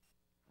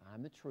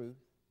 I'm the truth.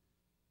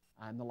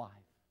 I am the life.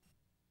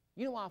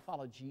 You know why I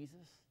follow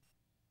Jesus?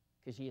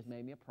 Because He has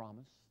made me a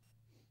promise.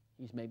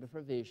 He's made me a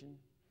provision,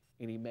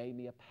 and He made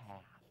me a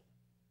path.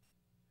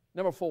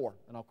 Number 4,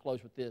 and I'll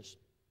close with this.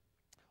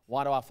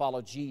 Why do I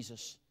follow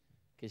Jesus?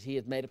 Because He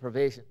has made a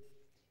provision.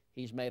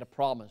 He's made a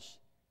promise.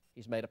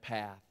 He's made a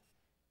path.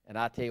 And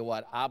I tell you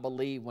what, I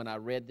believe when I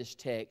read this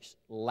text,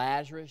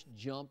 Lazarus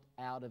jumped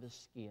out of his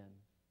skin.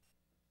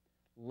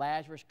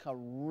 Lazarus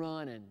come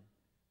running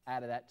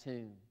out of that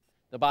tomb.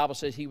 The Bible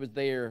says he was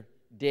there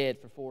dead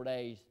for 4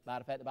 days.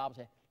 Matter of fact, the Bible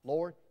says,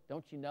 Lord,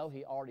 don't you know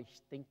He already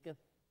stinketh?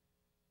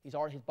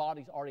 His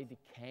body's already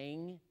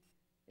decaying.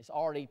 It's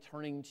already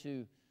turning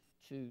to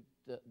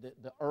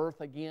the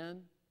earth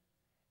again.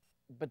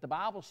 But the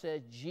Bible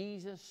says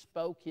Jesus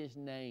spoke His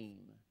name,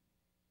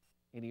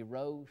 and He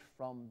rose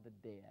from the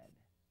dead.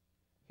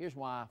 Here's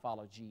why I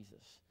follow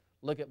Jesus.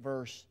 Look at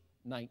verse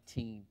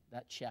 19,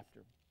 that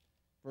chapter.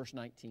 Verse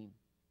 19.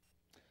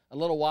 A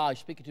little while, He's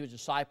speaking to His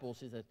disciples.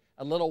 He said,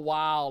 a little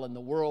while and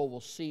the world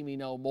will see me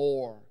no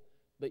more.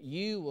 But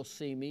you will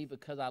see me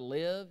because I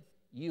live,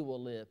 you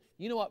will live.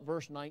 You know what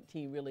verse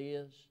 19 really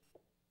is?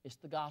 It's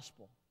the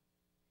gospel.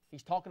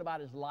 He's talking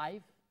about His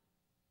life,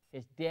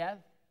 His death,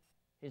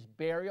 His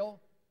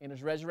burial, and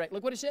His resurrection.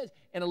 Look what it says.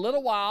 In a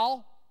little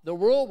while, the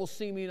world will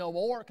see me no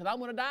more because I'm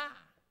going to die.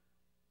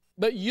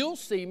 But you'll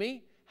see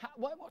me.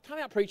 Time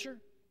out, preacher.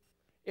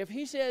 If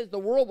He says the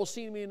world will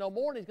see me no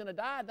more and He's going to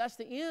die, that's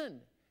the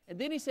end. And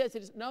then He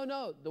says,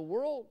 no, the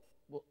world,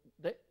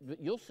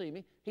 you'll see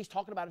me. He's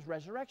talking about His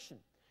resurrection.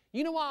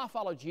 You know why I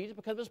follow Jesus?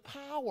 Because of His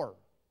power.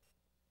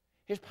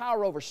 His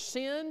power over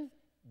sin,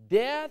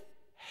 death,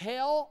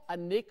 hell,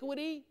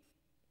 iniquity.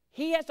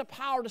 He has the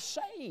power to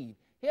save.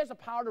 He has the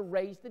power to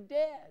raise the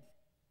dead.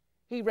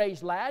 He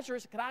raised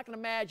Lazarus. I can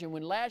imagine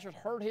when Lazarus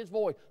heard His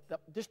voice,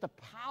 just the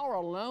power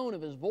alone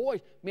of His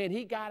voice, man,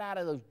 he got out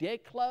of those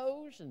dead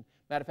clothes. And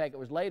matter of fact, it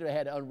was later they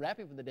had to unwrap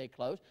him from the dead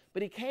clothes.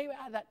 But he came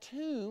out of that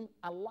tomb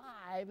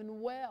alive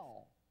and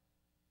well.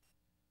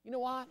 You know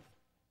what?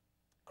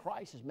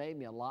 Christ has made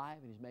me alive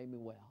and He's made me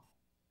well.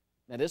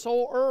 Now this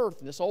old earth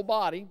and this old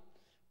body,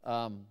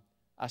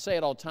 I say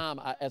it all the time.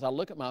 As I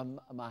look at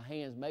my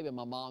hands, maybe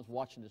my mom's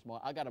watching this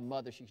morning. I got a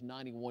mother, she's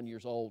 91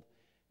 years old.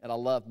 And I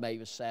love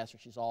Mavis Sasser.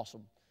 She's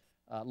awesome.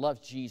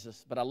 Loves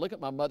Jesus. But I look at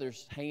my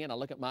mother's hand. I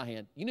look at my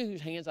hand. You know whose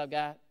hands I've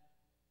got?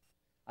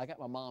 I got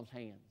my mom's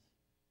hands.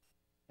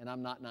 And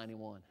I'm not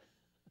 91.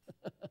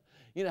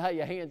 You know how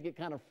your hands get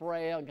kind of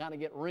frail and kind of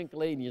get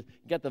wrinkly and you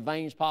get the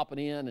veins popping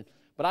in.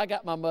 But I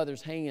got my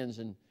mother's hands.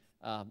 And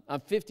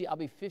I'm 50. I'll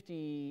be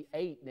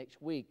 58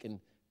 next week. And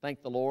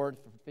thank the Lord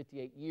for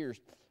 58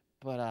 years.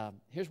 But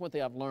here's one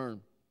thing I've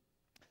learned.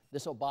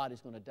 This old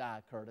body's going to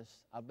die, Curtis.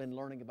 I've been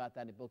learning about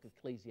that in the book of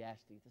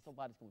Ecclesiastes. This old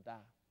body's going to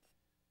die.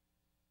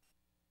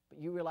 But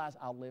you realize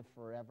I'll live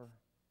forever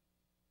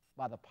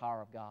by the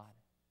power of God.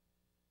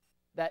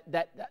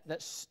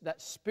 That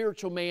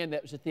spiritual man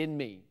that was within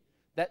me,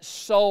 that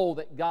soul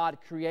that God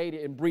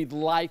created and breathed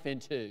life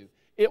into,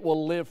 it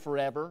will live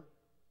forever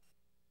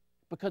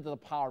because of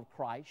the power of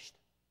Christ.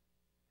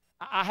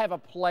 I have a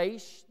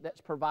place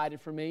that's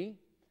provided for me.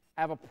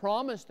 I have a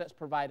promise that's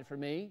provided for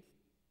me.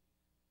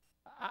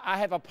 I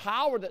have a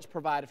power that's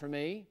provided for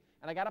me,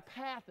 and I got a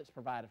path that's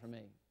provided for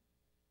me.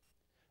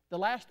 The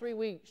last 3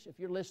 weeks, if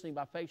you're listening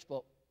by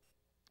Facebook,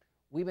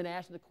 we've been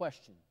asking the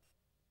question,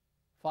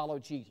 follow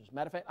Jesus.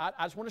 Matter of fact,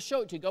 I just want to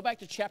show it to you. Go back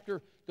to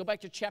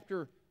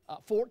chapter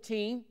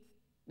 14.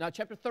 Now,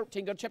 chapter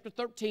 13. Go to chapter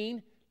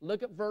 13.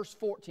 Look at verse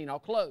 14. I'll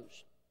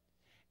close.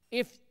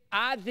 If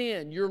I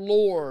then, your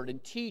Lord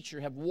and teacher,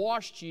 have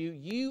washed you,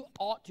 you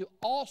ought to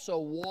also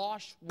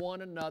wash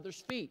one another's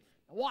feet.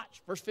 Now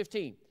watch, verse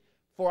 15.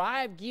 For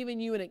I have given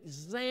you an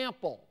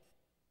example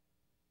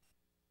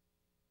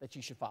that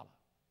you should follow.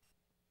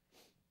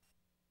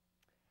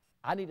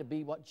 I need to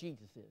be what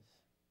Jesus is.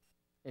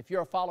 If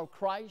you're a follower of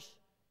Christ,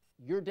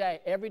 your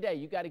day, every day,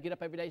 you got to get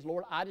up every day.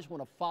 Lord, I just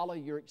want to follow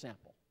your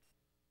example.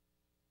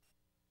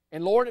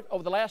 And Lord,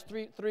 over the last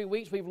three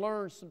weeks, we've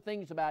learned some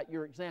things about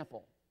your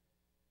example.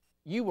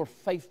 You were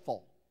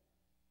faithful,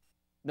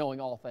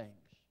 knowing all things.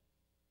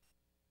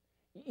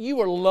 You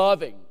were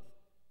loving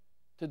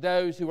to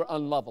those who were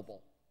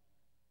unlovable.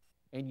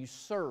 And you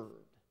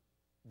served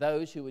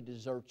those who would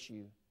desert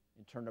you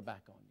and turn their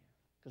back on you.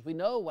 Because we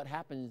know what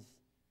happens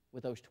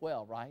with those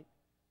 12, right?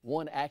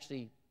 One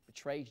actually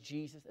betrays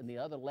Jesus, and the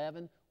other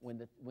 11, when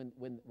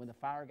the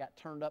fire got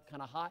turned up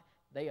kind of hot,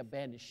 they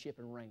abandoned ship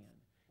and ran.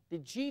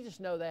 Did Jesus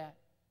know that?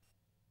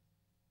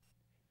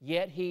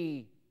 Yet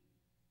He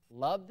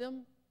loved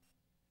them,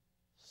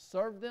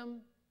 served them,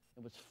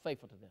 and was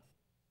faithful to them.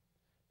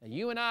 Now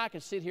you and I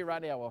can sit here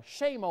right now, well,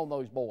 shame on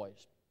those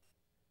boys.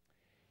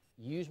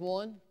 Use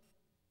one,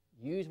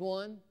 use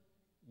one,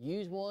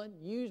 use one,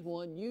 use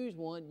one, use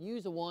one,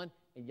 use the one,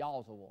 and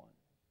y'all's the one.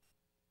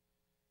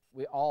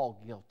 We're all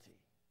guilty.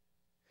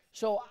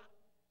 So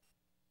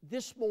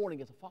this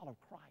morning, as a follower of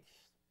Christ,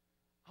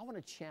 I want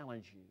to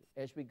challenge you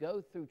as we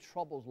go through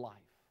troubled life,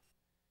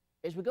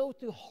 as we go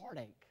through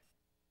heartache.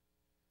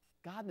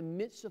 God, in the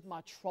midst of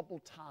my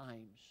troubled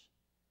times,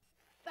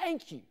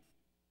 thank you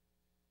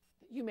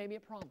you made me a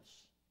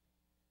promise.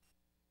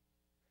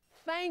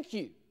 Thank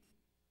you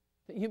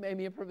that you made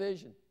me a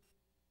provision.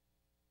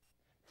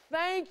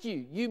 Thank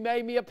you, you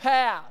made me a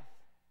path.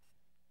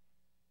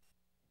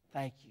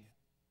 Thank you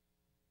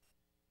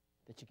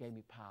that you gave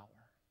me power.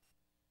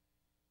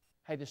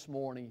 Hey, this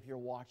morning, if you're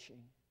watching,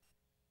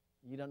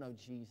 you don't know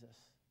Jesus,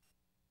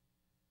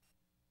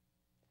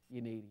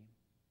 you need Him.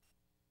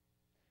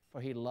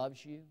 For He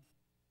loves you,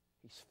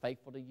 He's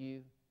faithful to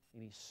you,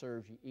 and He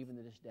serves you even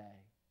to this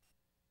day.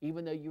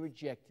 Even though you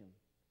reject Him,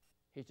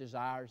 His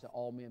desire is that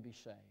all men be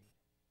saved.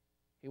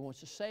 He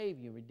wants to save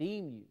you,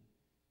 redeem you,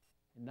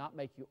 and not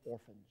make you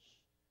orphans.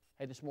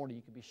 Hey, this morning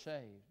you could be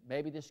saved.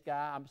 Maybe this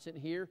guy, I'm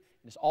sitting here,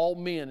 and it's all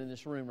men in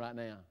this room right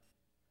now.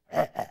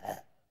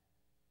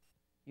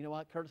 You know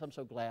what, Curtis, I'm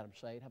so glad I'm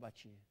saved. How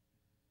about you?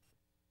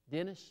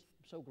 Dennis,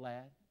 I'm so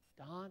glad.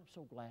 Don, I'm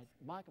so glad.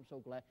 Mike, I'm so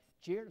glad.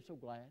 Jared, I'm so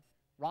glad.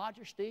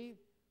 Roger, Steve,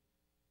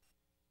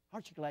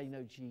 aren't you glad you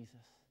know Jesus?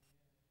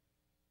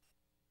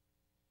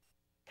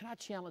 Can I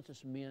challenge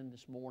us men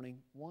this morning?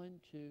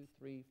 1, 2,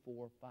 3,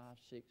 4, 5,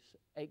 6,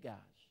 8 guys.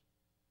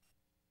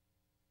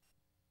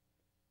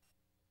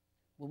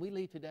 When we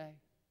leave today,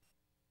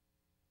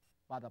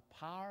 by the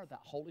power of that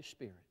Holy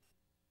Spirit,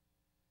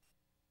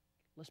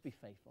 let's be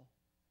faithful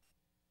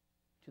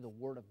to the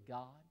Word of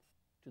God,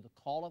 to the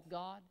call of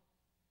God.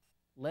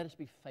 Let us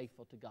be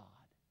faithful to God.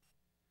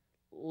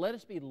 Let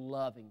us be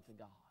loving to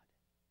God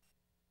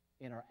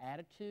in our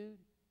attitude,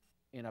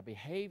 in our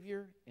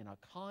behavior, in our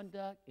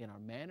conduct, in our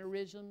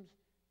mannerisms,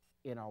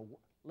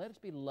 let us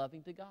be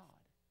loving to God.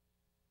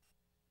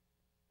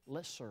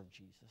 Let's serve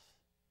Jesus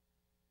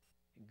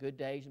in good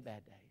days and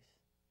bad days.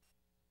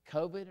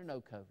 COVID or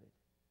no COVID,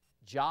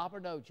 job or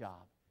no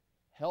job,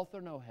 health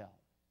or no health.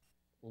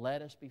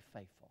 Let us be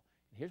faithful.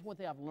 And here's one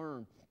thing I've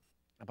learned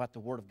about the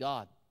Word of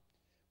God.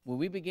 When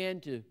we begin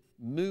to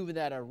move in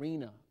that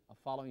arena of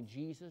following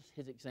Jesus,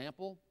 His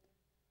example,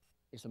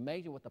 it's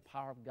amazing what the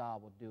power of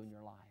God will do in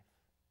your life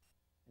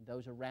and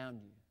those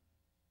around you,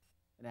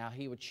 and how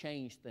He would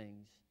change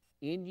things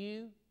in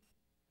you,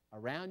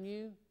 around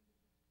you,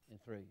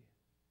 and through you.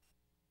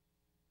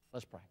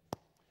 Let's pray.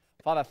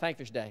 Father, I thank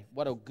this day.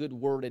 What a good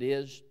word it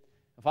is.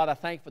 And Father, I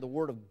thank you for the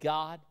Word of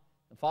God.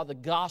 And Father, the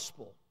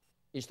gospel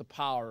is the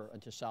power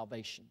unto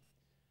salvation.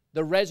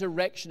 The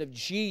resurrection of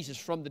Jesus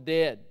from the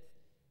dead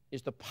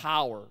is the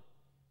power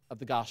of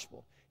the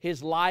gospel.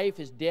 His life,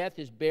 His death,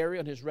 His burial,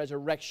 and His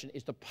resurrection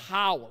is the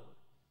power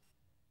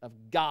of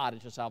God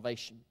into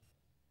salvation.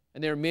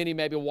 And there are many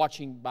maybe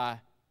watching by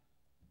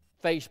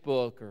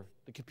Facebook or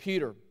the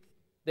computer.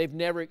 They've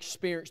never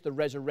experienced the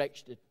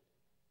resurrection.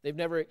 They've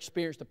never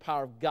experienced the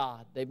power of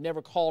God. They've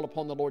never called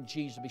upon the Lord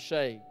Jesus to be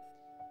saved.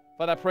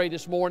 Father, I pray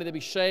this morning to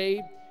be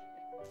saved.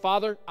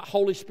 Father,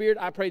 Holy Spirit,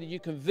 I pray that you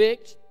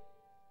convict.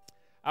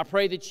 I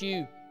pray that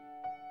you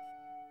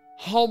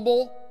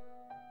humble.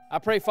 I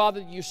pray, Father,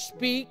 that you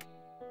speak.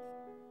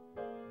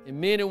 And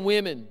men and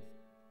women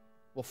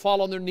will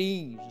fall on their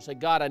knees and say,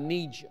 God, I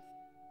need you.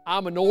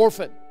 I'm an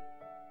orphan.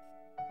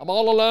 I'm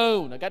all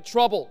alone. I got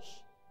troubles.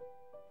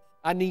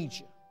 I need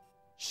you.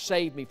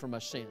 Save me from my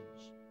sins.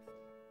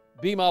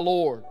 Be my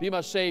Lord. Be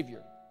my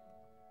Savior.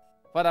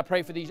 Father, I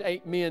pray for these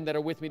 8 men that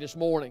are with me this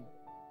morning.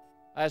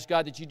 I ask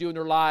God that you do in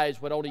their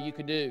lives what only you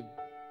can do.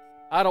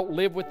 I don't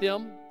live with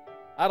them.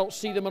 I don't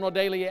see them on a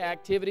daily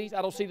activities.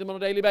 I don't see them on a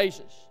daily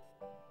basis.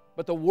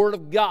 But the Word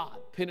of God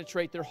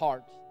penetrate their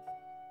hearts.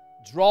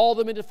 Draw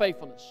them into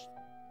faithfulness.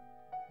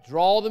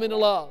 Draw them into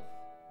love.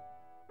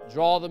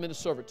 Draw them into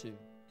servitude.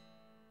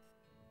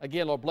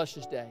 Again, Lord, bless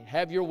this day.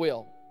 Have your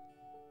will.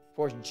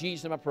 For in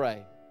Jesus' name I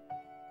pray.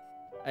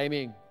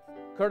 Amen.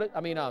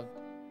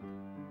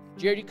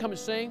 Jared, you come and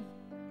sing.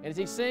 And as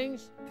he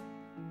sings,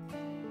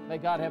 may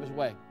God have His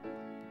way.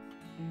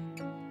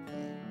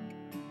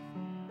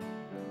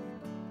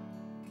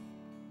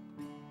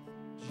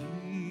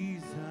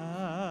 Jesus,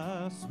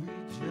 we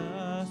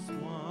just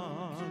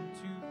want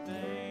to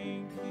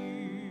thank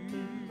you.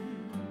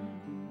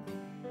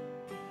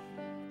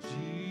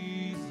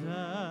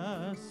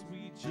 Jesus,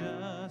 we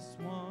just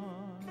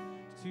want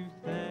to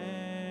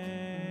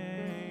thank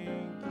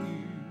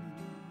you.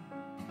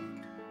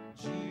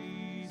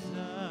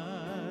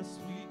 Jesus,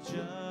 we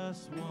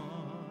just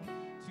want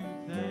to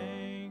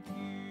thank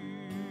you.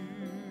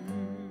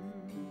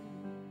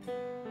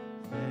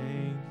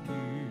 Thank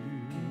you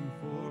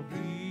for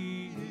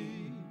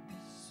being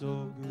so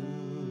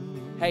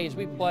good. Hey, as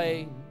we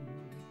play,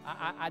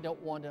 I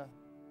don't want to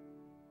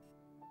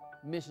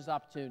miss this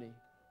opportunity.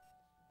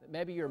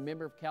 Maybe you're a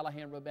member of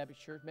Callahan Road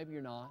Baptist Church. Maybe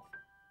you're not.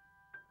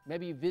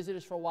 Maybe you visit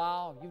us for a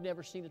while. You've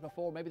never seen us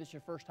before. Maybe this is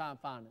your first time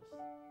finding us.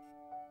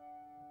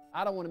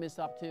 I don't want to miss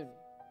the opportunity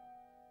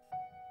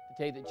to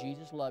tell you that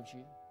Jesus loves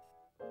you.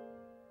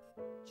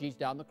 Jesus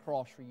died on the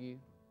cross for you.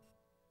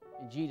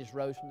 And Jesus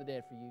rose from the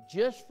dead for you.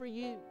 Just for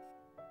you.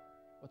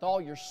 With all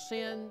your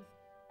sin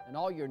and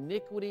all your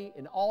iniquity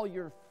and all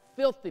your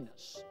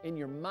filthiness in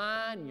your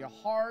mind, in your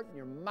heart, in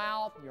your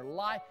mouth, in your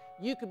life.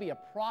 You could be a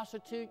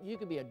prostitute. You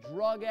could be a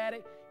drug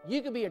addict.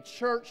 You could be a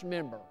church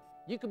member.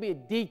 You could be a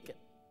deacon.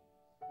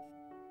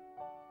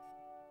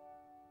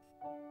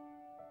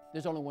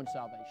 There's only one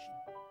salvation.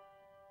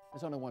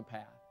 There's only one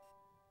path.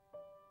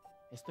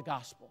 It's the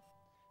gospel.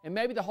 And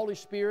maybe the Holy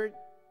Spirit,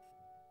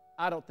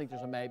 I don't think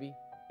there's a maybe.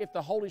 If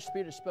the Holy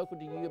Spirit has spoken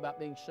to you about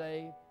being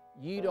saved,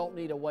 you don't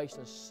need to waste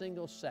a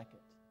single second.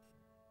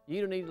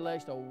 You don't need to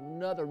waste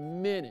another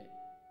minute.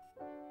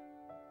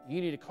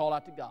 You need to call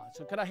out to God.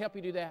 So can I help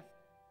you do that?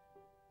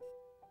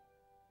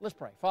 Let's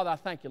pray. Father, I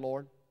thank you,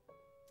 Lord.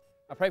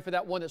 I pray for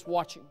that one that's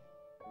watching,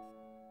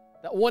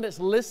 that one that's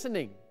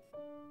listening,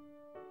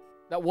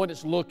 that one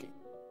that's looking.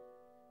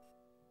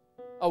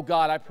 Oh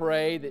God, I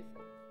pray that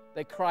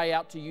they cry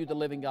out to you, the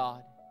living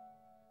God.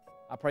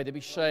 I pray they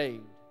be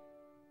saved.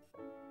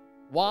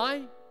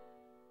 Why?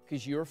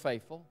 Because you are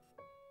faithful,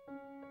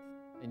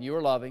 and you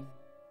are loving,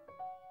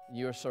 and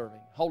you are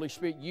serving. Holy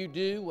Spirit, you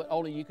do what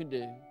only you can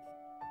do.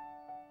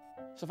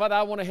 So Father,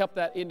 I want to help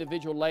that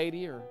individual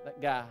lady or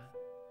that guy.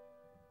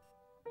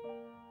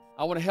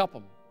 I want to help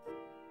them.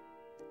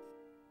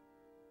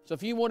 So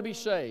if you want to be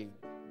saved,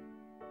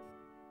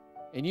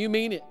 and you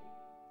mean it,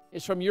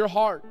 it's from your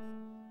heart,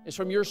 it's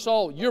from your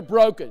soul, you're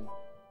broken,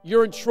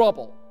 you're in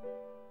trouble,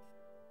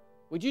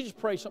 would you just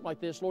pray something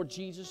like this? Lord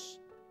Jesus,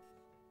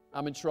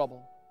 I'm in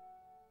trouble,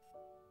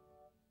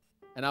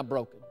 and I'm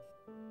broken.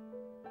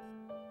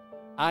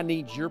 I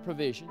need your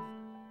provision.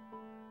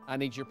 I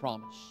need your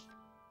promise.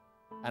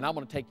 And I'm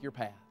going to take your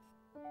path.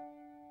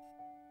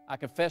 I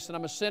confess that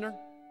I'm a sinner.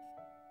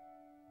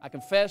 I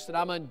confess that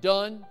I'm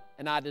undone,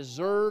 and I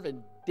deserve a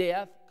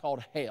death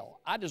called hell.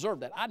 I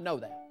deserve that. I know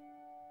that.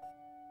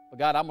 But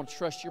God, I'm going to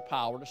trust your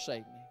power to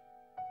save me.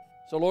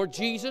 So Lord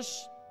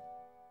Jesus,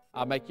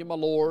 I make you my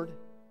Lord.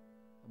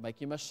 I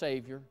make you my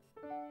Savior.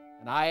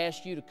 And I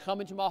ask you to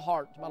come into my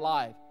heart, into my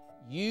life.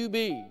 You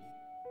be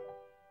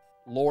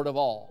Lord of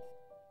all.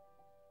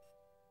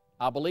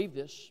 I believe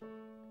this.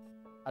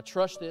 I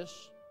trust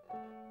this.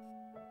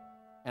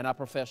 And I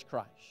profess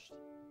Christ.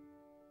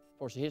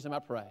 For it's in His name I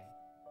pray.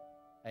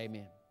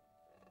 Amen.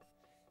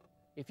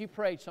 If you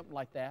prayed something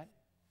like that,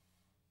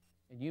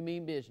 and you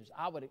mean business,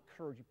 I would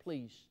encourage you,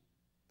 please,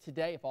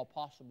 today, if all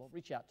possible,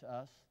 reach out to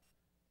us.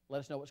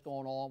 Let us know what's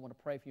going on. I want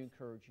to pray for you,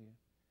 encourage you.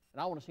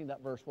 And I want to sing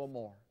that verse one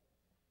more.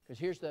 Because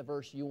here's that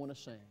verse you want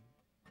to sing.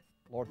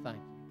 Lord, thank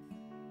you.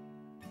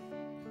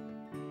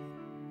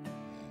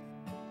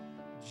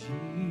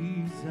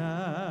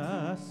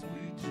 Jesus,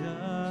 we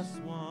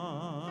just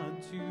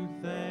want to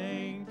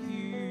thank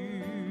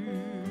you.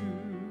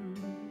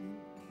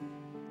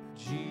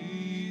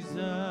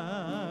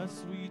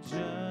 Jesus, we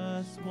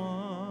just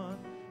want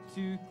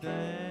to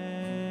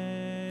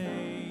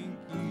thank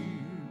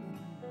you.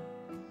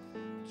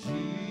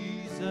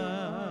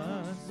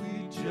 Jesus,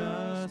 we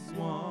just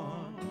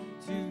want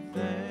to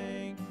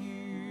thank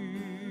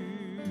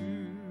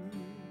you.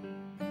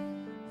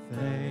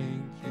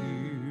 Thank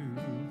you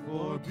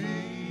for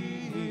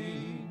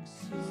being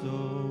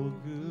so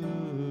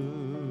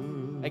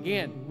good.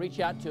 Again, reach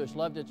out to us.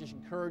 Love to just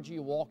encourage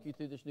you, walk you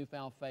through this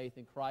newfound faith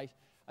in Christ.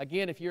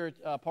 Again, if you're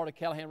a part of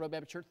Callahan Road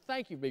Baptist Church,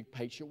 thank you for being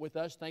patient with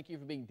us. Thank you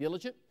for being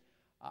diligent.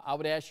 I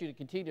would ask you to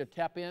continue to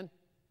tap in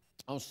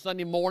on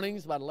Sunday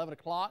mornings about 11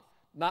 o'clock.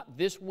 Not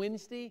this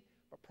Wednesday,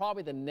 but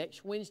probably the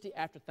next Wednesday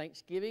after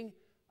Thanksgiving.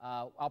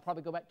 I'll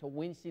probably go back to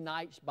Wednesday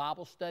night's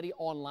Bible study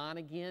online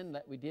again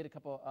that we did a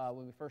couple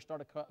when we first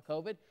started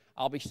COVID.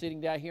 I'll be sitting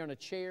down here in a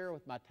chair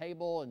with my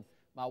table and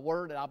my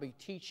word, and I'll be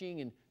teaching.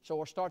 And so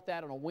we'll start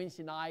that on a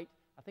Wednesday night.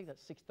 I think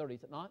that's 6:30,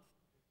 is it not?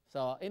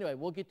 So anyway,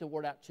 we'll get the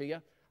word out to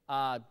you.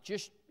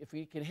 Just if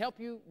we can help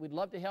you, we'd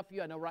love to help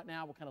you. I know right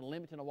now we're kind of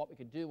limited on what we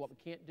can do, what we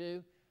can't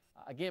do.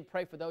 Again,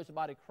 pray for those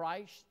about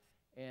Christ.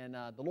 And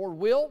the Lord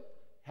will.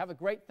 Have a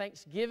great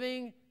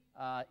Thanksgiving.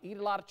 Eat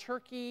a lot of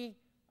turkey.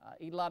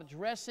 Eat a lot of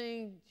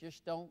dressing.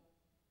 Just don't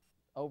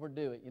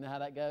overdo it. You know how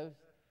that goes?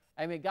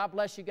 Amen. God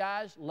bless you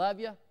guys. Love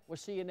you. We'll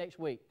see you next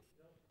week.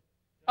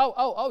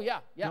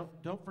 Yeah.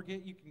 Don't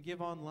forget you can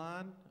give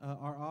online.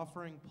 Our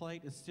offering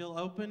plate is still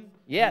open.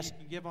 Yes. You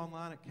can give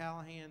online at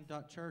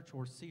callahan.church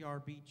or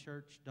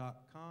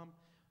crbchurch.com.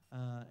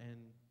 And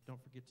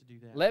don't forget to do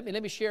that. Let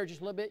me share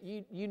just a little bit.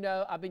 You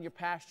know I've been your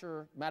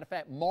pastor. Matter of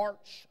fact,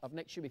 March of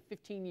next year will be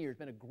 15 years.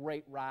 Been a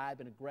great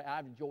ride.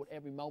 I've enjoyed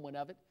every moment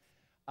of it.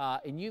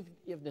 And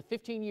in the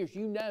 15 years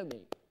you know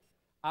me,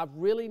 I've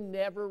really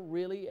never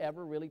really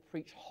ever really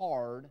preached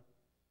hard.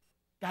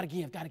 Got to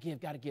give.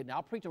 Now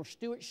I'll preach on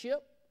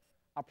stewardship.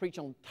 I preach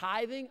on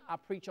tithing. I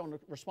preach on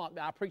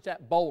responsibility. I preach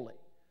that boldly.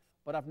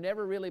 But I've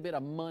never really been a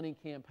money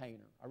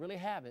campaigner. I really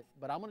haven't.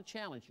 But I'm going to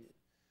challenge you.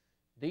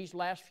 These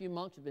last few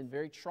months have been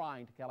very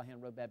trying to Callahan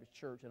Road Baptist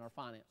Church and our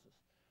finances.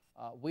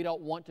 We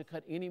don't want to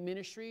cut any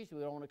ministries. We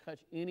don't want to cut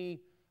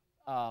any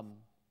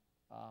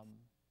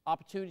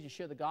opportunity to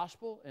share the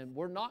gospel, and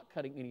we're not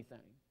cutting anything.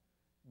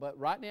 But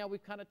right now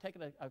we've kind of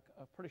taken a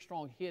pretty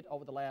strong hit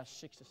over the last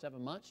 6 to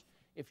 7 months.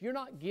 If you're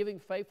not giving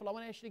faithful, I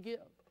want to ask you to give.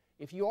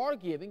 If you are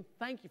giving,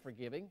 thank you for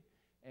giving.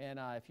 And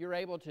if you're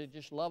able to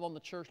just love on the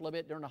church a little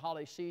bit during the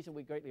holiday season,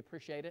 we greatly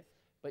appreciate it.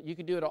 But you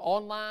can do it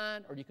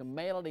online or you can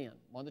mail it in,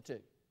 one of the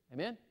two.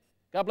 Amen?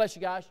 God bless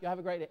you guys. You have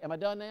a great day. Am I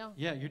done now?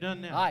 Yeah, you're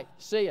done now. All right.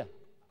 See ya.